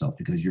outside of yourself,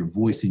 because your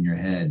voice in your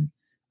head,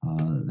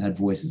 that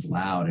voice is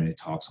loud and it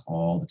talks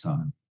all the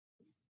time.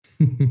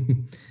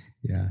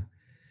 Yeah.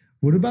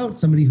 What about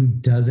somebody who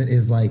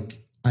is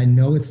like, I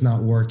know it's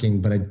not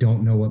working, but I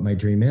don't know what my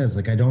dream is.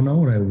 Like, I don't know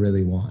what I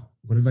really want.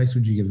 What advice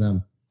would you give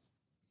them?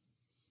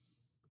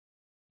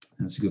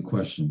 That's a good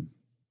question.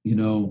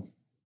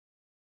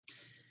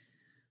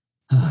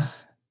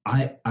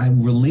 I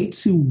relate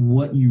to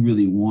what you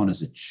really want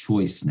as a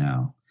choice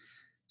now.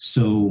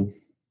 So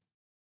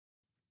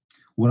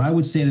what I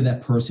would say to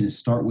that person is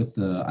start with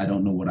the I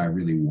don't know what I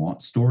really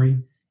want story,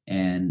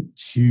 and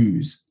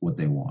choose what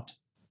they want,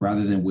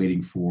 rather than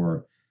waiting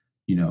for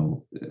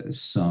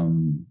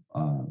some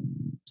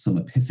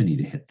epiphany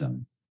to hit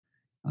them,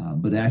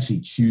 but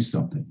actually choose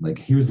something. Like,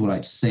 here's what I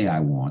say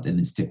I want, and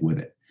then stick with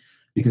it.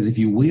 Because if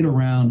you wait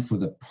around for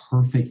the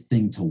perfect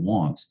thing to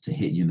want to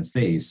hit you in the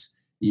face,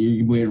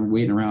 you're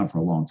waiting around for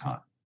a long time.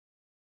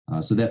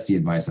 So that's the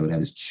advice I would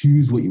have, is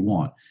choose what you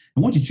want.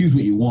 And once you choose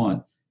what you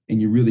want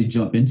and you really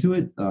jump into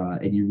it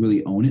and you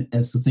really own it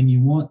as the thing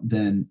you want,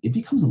 then it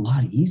becomes a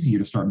lot easier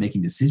to start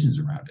making decisions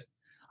around it.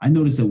 I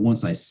noticed that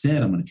once I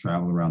said I'm going to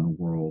travel around the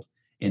world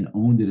and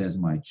owned it as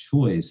my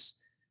choice,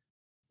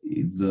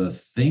 the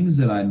things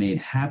that I made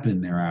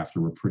happen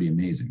thereafter were pretty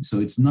amazing. So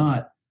it's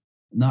not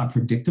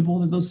predictable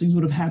that those things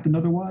would have happened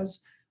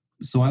otherwise.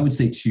 So I would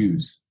say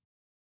choose.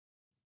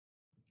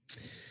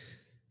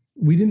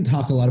 We didn't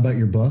talk a lot about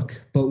your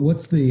book, but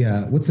what's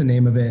the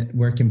name of it?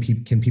 Where can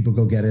people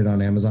go get it on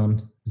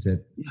Amazon? Is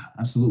it? Yeah,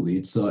 absolutely.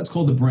 It's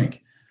called The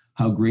Brink: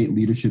 How Great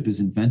Leadership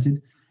is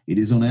Invented. It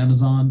is on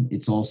Amazon.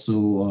 It's also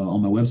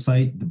on my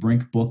website,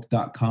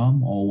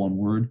 thebrinkbook.com, all one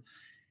word.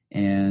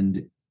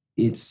 And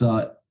it's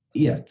so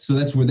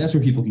that's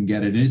where people can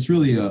get it. And it's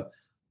really a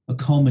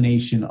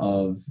culmination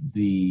of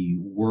the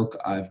work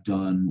I've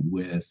done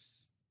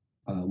with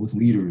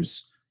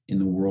leaders in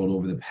the world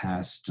over the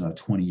past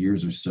 20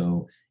 years or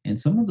so, and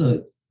some of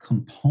the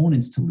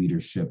components to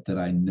leadership that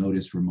I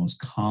noticed were most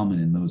common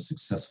in those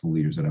successful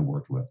leaders that I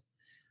worked with.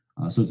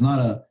 So it's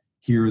not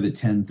here are the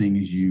 10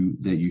 things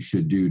that you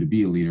should do to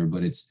be a leader,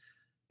 but it's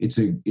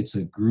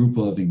a group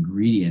of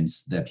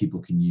ingredients that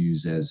people can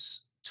use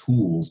as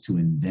tools to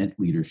invent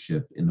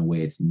leadership in the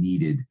way it's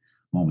needed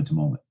moment to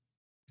moment.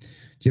 Do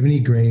you have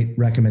any great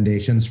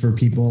recommendations for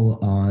people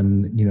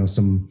on,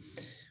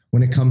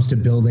 when it comes to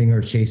building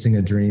or chasing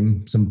a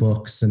dream, some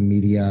books, some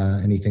media,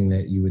 anything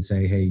that you would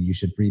say, hey, you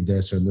should read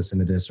this or listen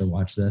to this or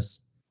watch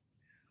this?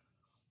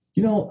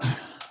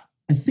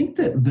 I think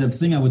that the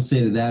thing I would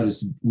say to that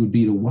would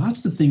be to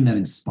watch the thing that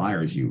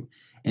inspires you,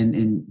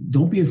 and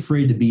don't be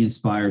afraid to be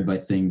inspired by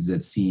things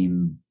that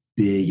seem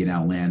big and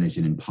outlandish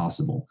and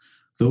impossible.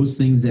 Those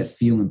things that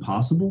feel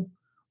impossible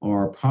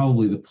are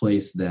probably the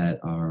places that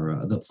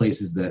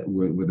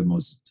where the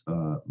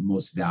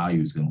most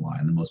value is going to lie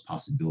and the most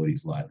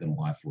possibilities going to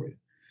lie for you.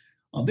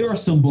 There are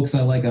some books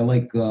I like. I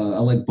like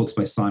books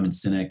by Simon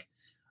Sinek.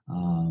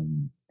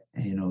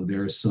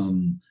 There's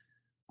some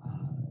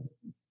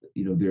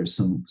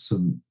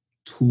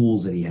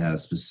tools that he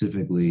has,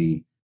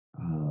 specifically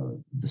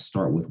the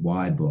Start With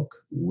Why book,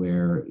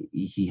 where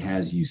he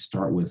has you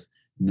start with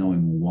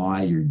knowing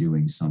why you're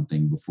doing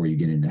something before you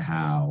get into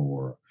how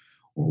or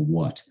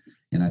what.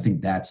 And I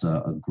think that's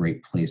a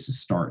great place to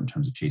start in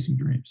terms of chasing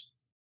dreams.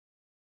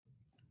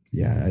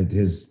 Yeah,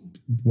 his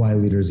Why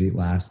Leaders Eat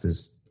Last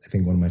is, I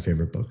think, one of my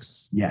favorite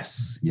books.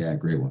 Yes. Yeah,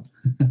 great one.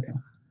 Yeah.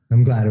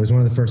 I'm glad. It was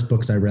one of the first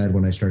books I read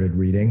when I started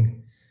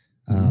reading.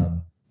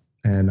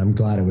 And I'm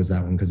glad it was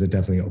that one, because it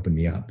definitely opened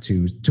me up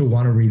to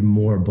want to read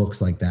more books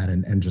like that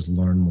and just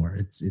learn more.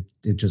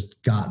 It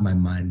just got my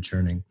mind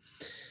churning.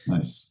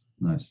 Nice.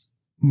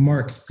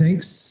 Mark,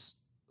 thanks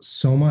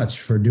so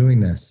much for doing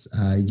this.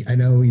 I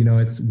know,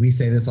 we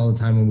say this all the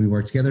time when we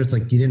work together. It's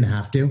like, you didn't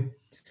have to.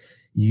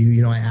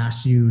 I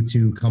asked you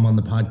to come on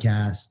the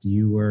podcast.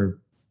 You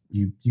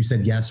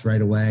said yes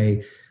right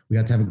away. We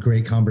got to have a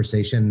great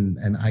conversation,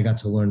 and I got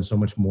to learn so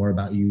much more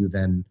about you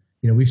than,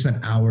 we've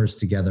spent hours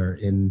together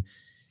in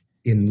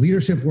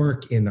leadership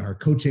work, in our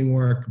coaching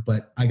work,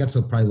 but I got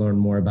to probably learn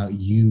more about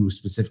you,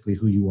 specifically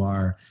who you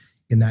are,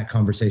 in that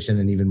conversation,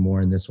 and even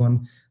more in this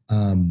one.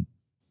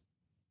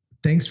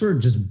 Thanks for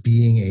just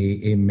being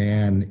a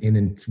man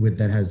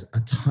that has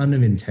a ton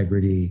of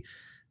integrity,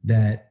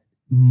 that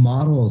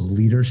models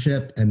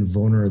leadership and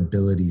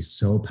vulnerability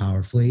so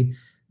powerfully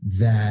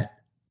that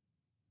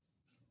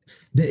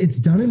it's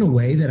done in a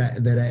way that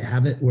I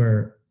have it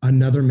where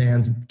another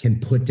man can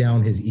put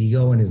down his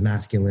ego and his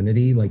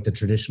masculinity, like the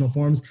traditional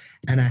forms,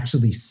 and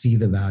actually see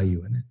the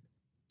value in it.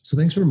 So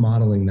thanks for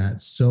modeling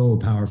that so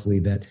powerfully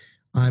that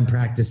I'm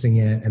practicing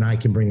it and I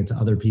can bring it to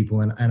other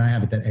people. And I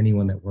have it that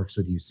anyone that works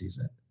with you sees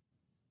it.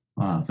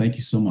 Thank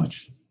you so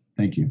much.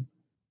 Thank you.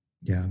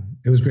 Yeah,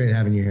 it was great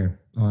having you here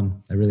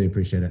on. I really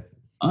appreciate it.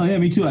 Yeah,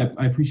 me too.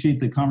 I appreciate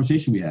the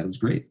conversation we had. It was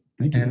great.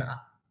 Thank you.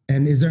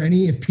 And is there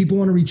if people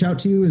want to reach out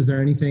to you, is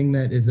there a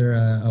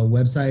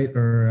website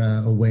or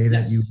a way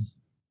that you?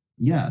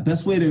 Yeah,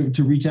 best way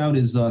to reach out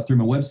is through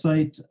my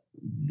website.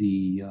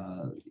 The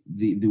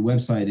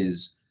website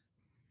is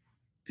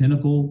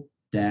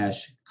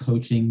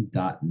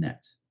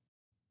pinnacle-coaching.net.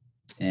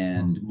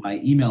 And awesome.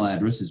 My email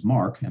address is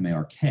Mark,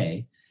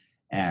 M-A-R-K,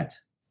 at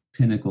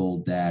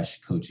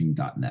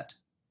pinnacle-coaching.net.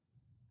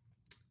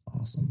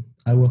 Awesome.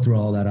 I will throw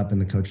all that up in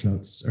the coach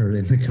notes in the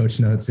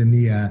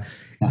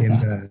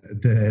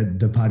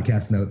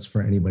podcast notes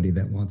for anybody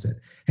that wants it.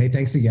 Hey,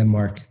 thanks again,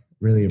 Mark.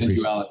 Really appreciate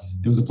it. Thank you, Alex.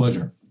 It was a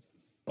pleasure.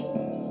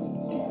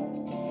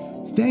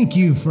 Thank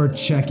you for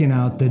checking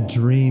out the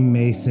Dream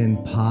Mason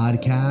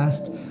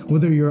podcast.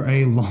 Whether you're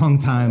a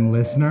longtime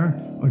listener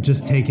or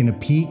just taking a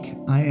peek,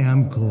 I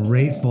am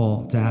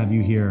grateful to have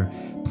you here.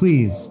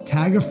 Please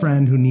tag a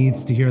friend who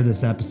needs to hear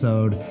this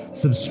episode,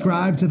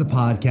 subscribe to the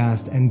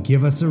podcast, and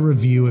give us a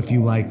review if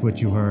you like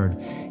what you heard.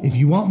 If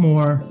you want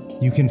more,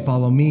 you can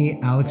follow me,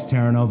 Alex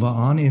Terranova,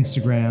 on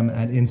Instagram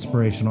at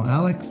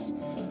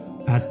InspirationalAlex,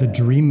 at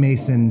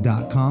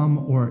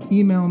thedreammason.com or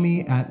email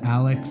me at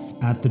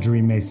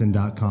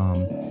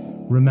alex@thedreammason.com.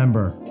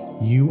 Remember,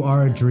 you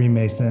are a dream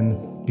mason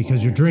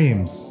because your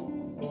dreams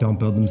don't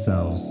build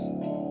themselves.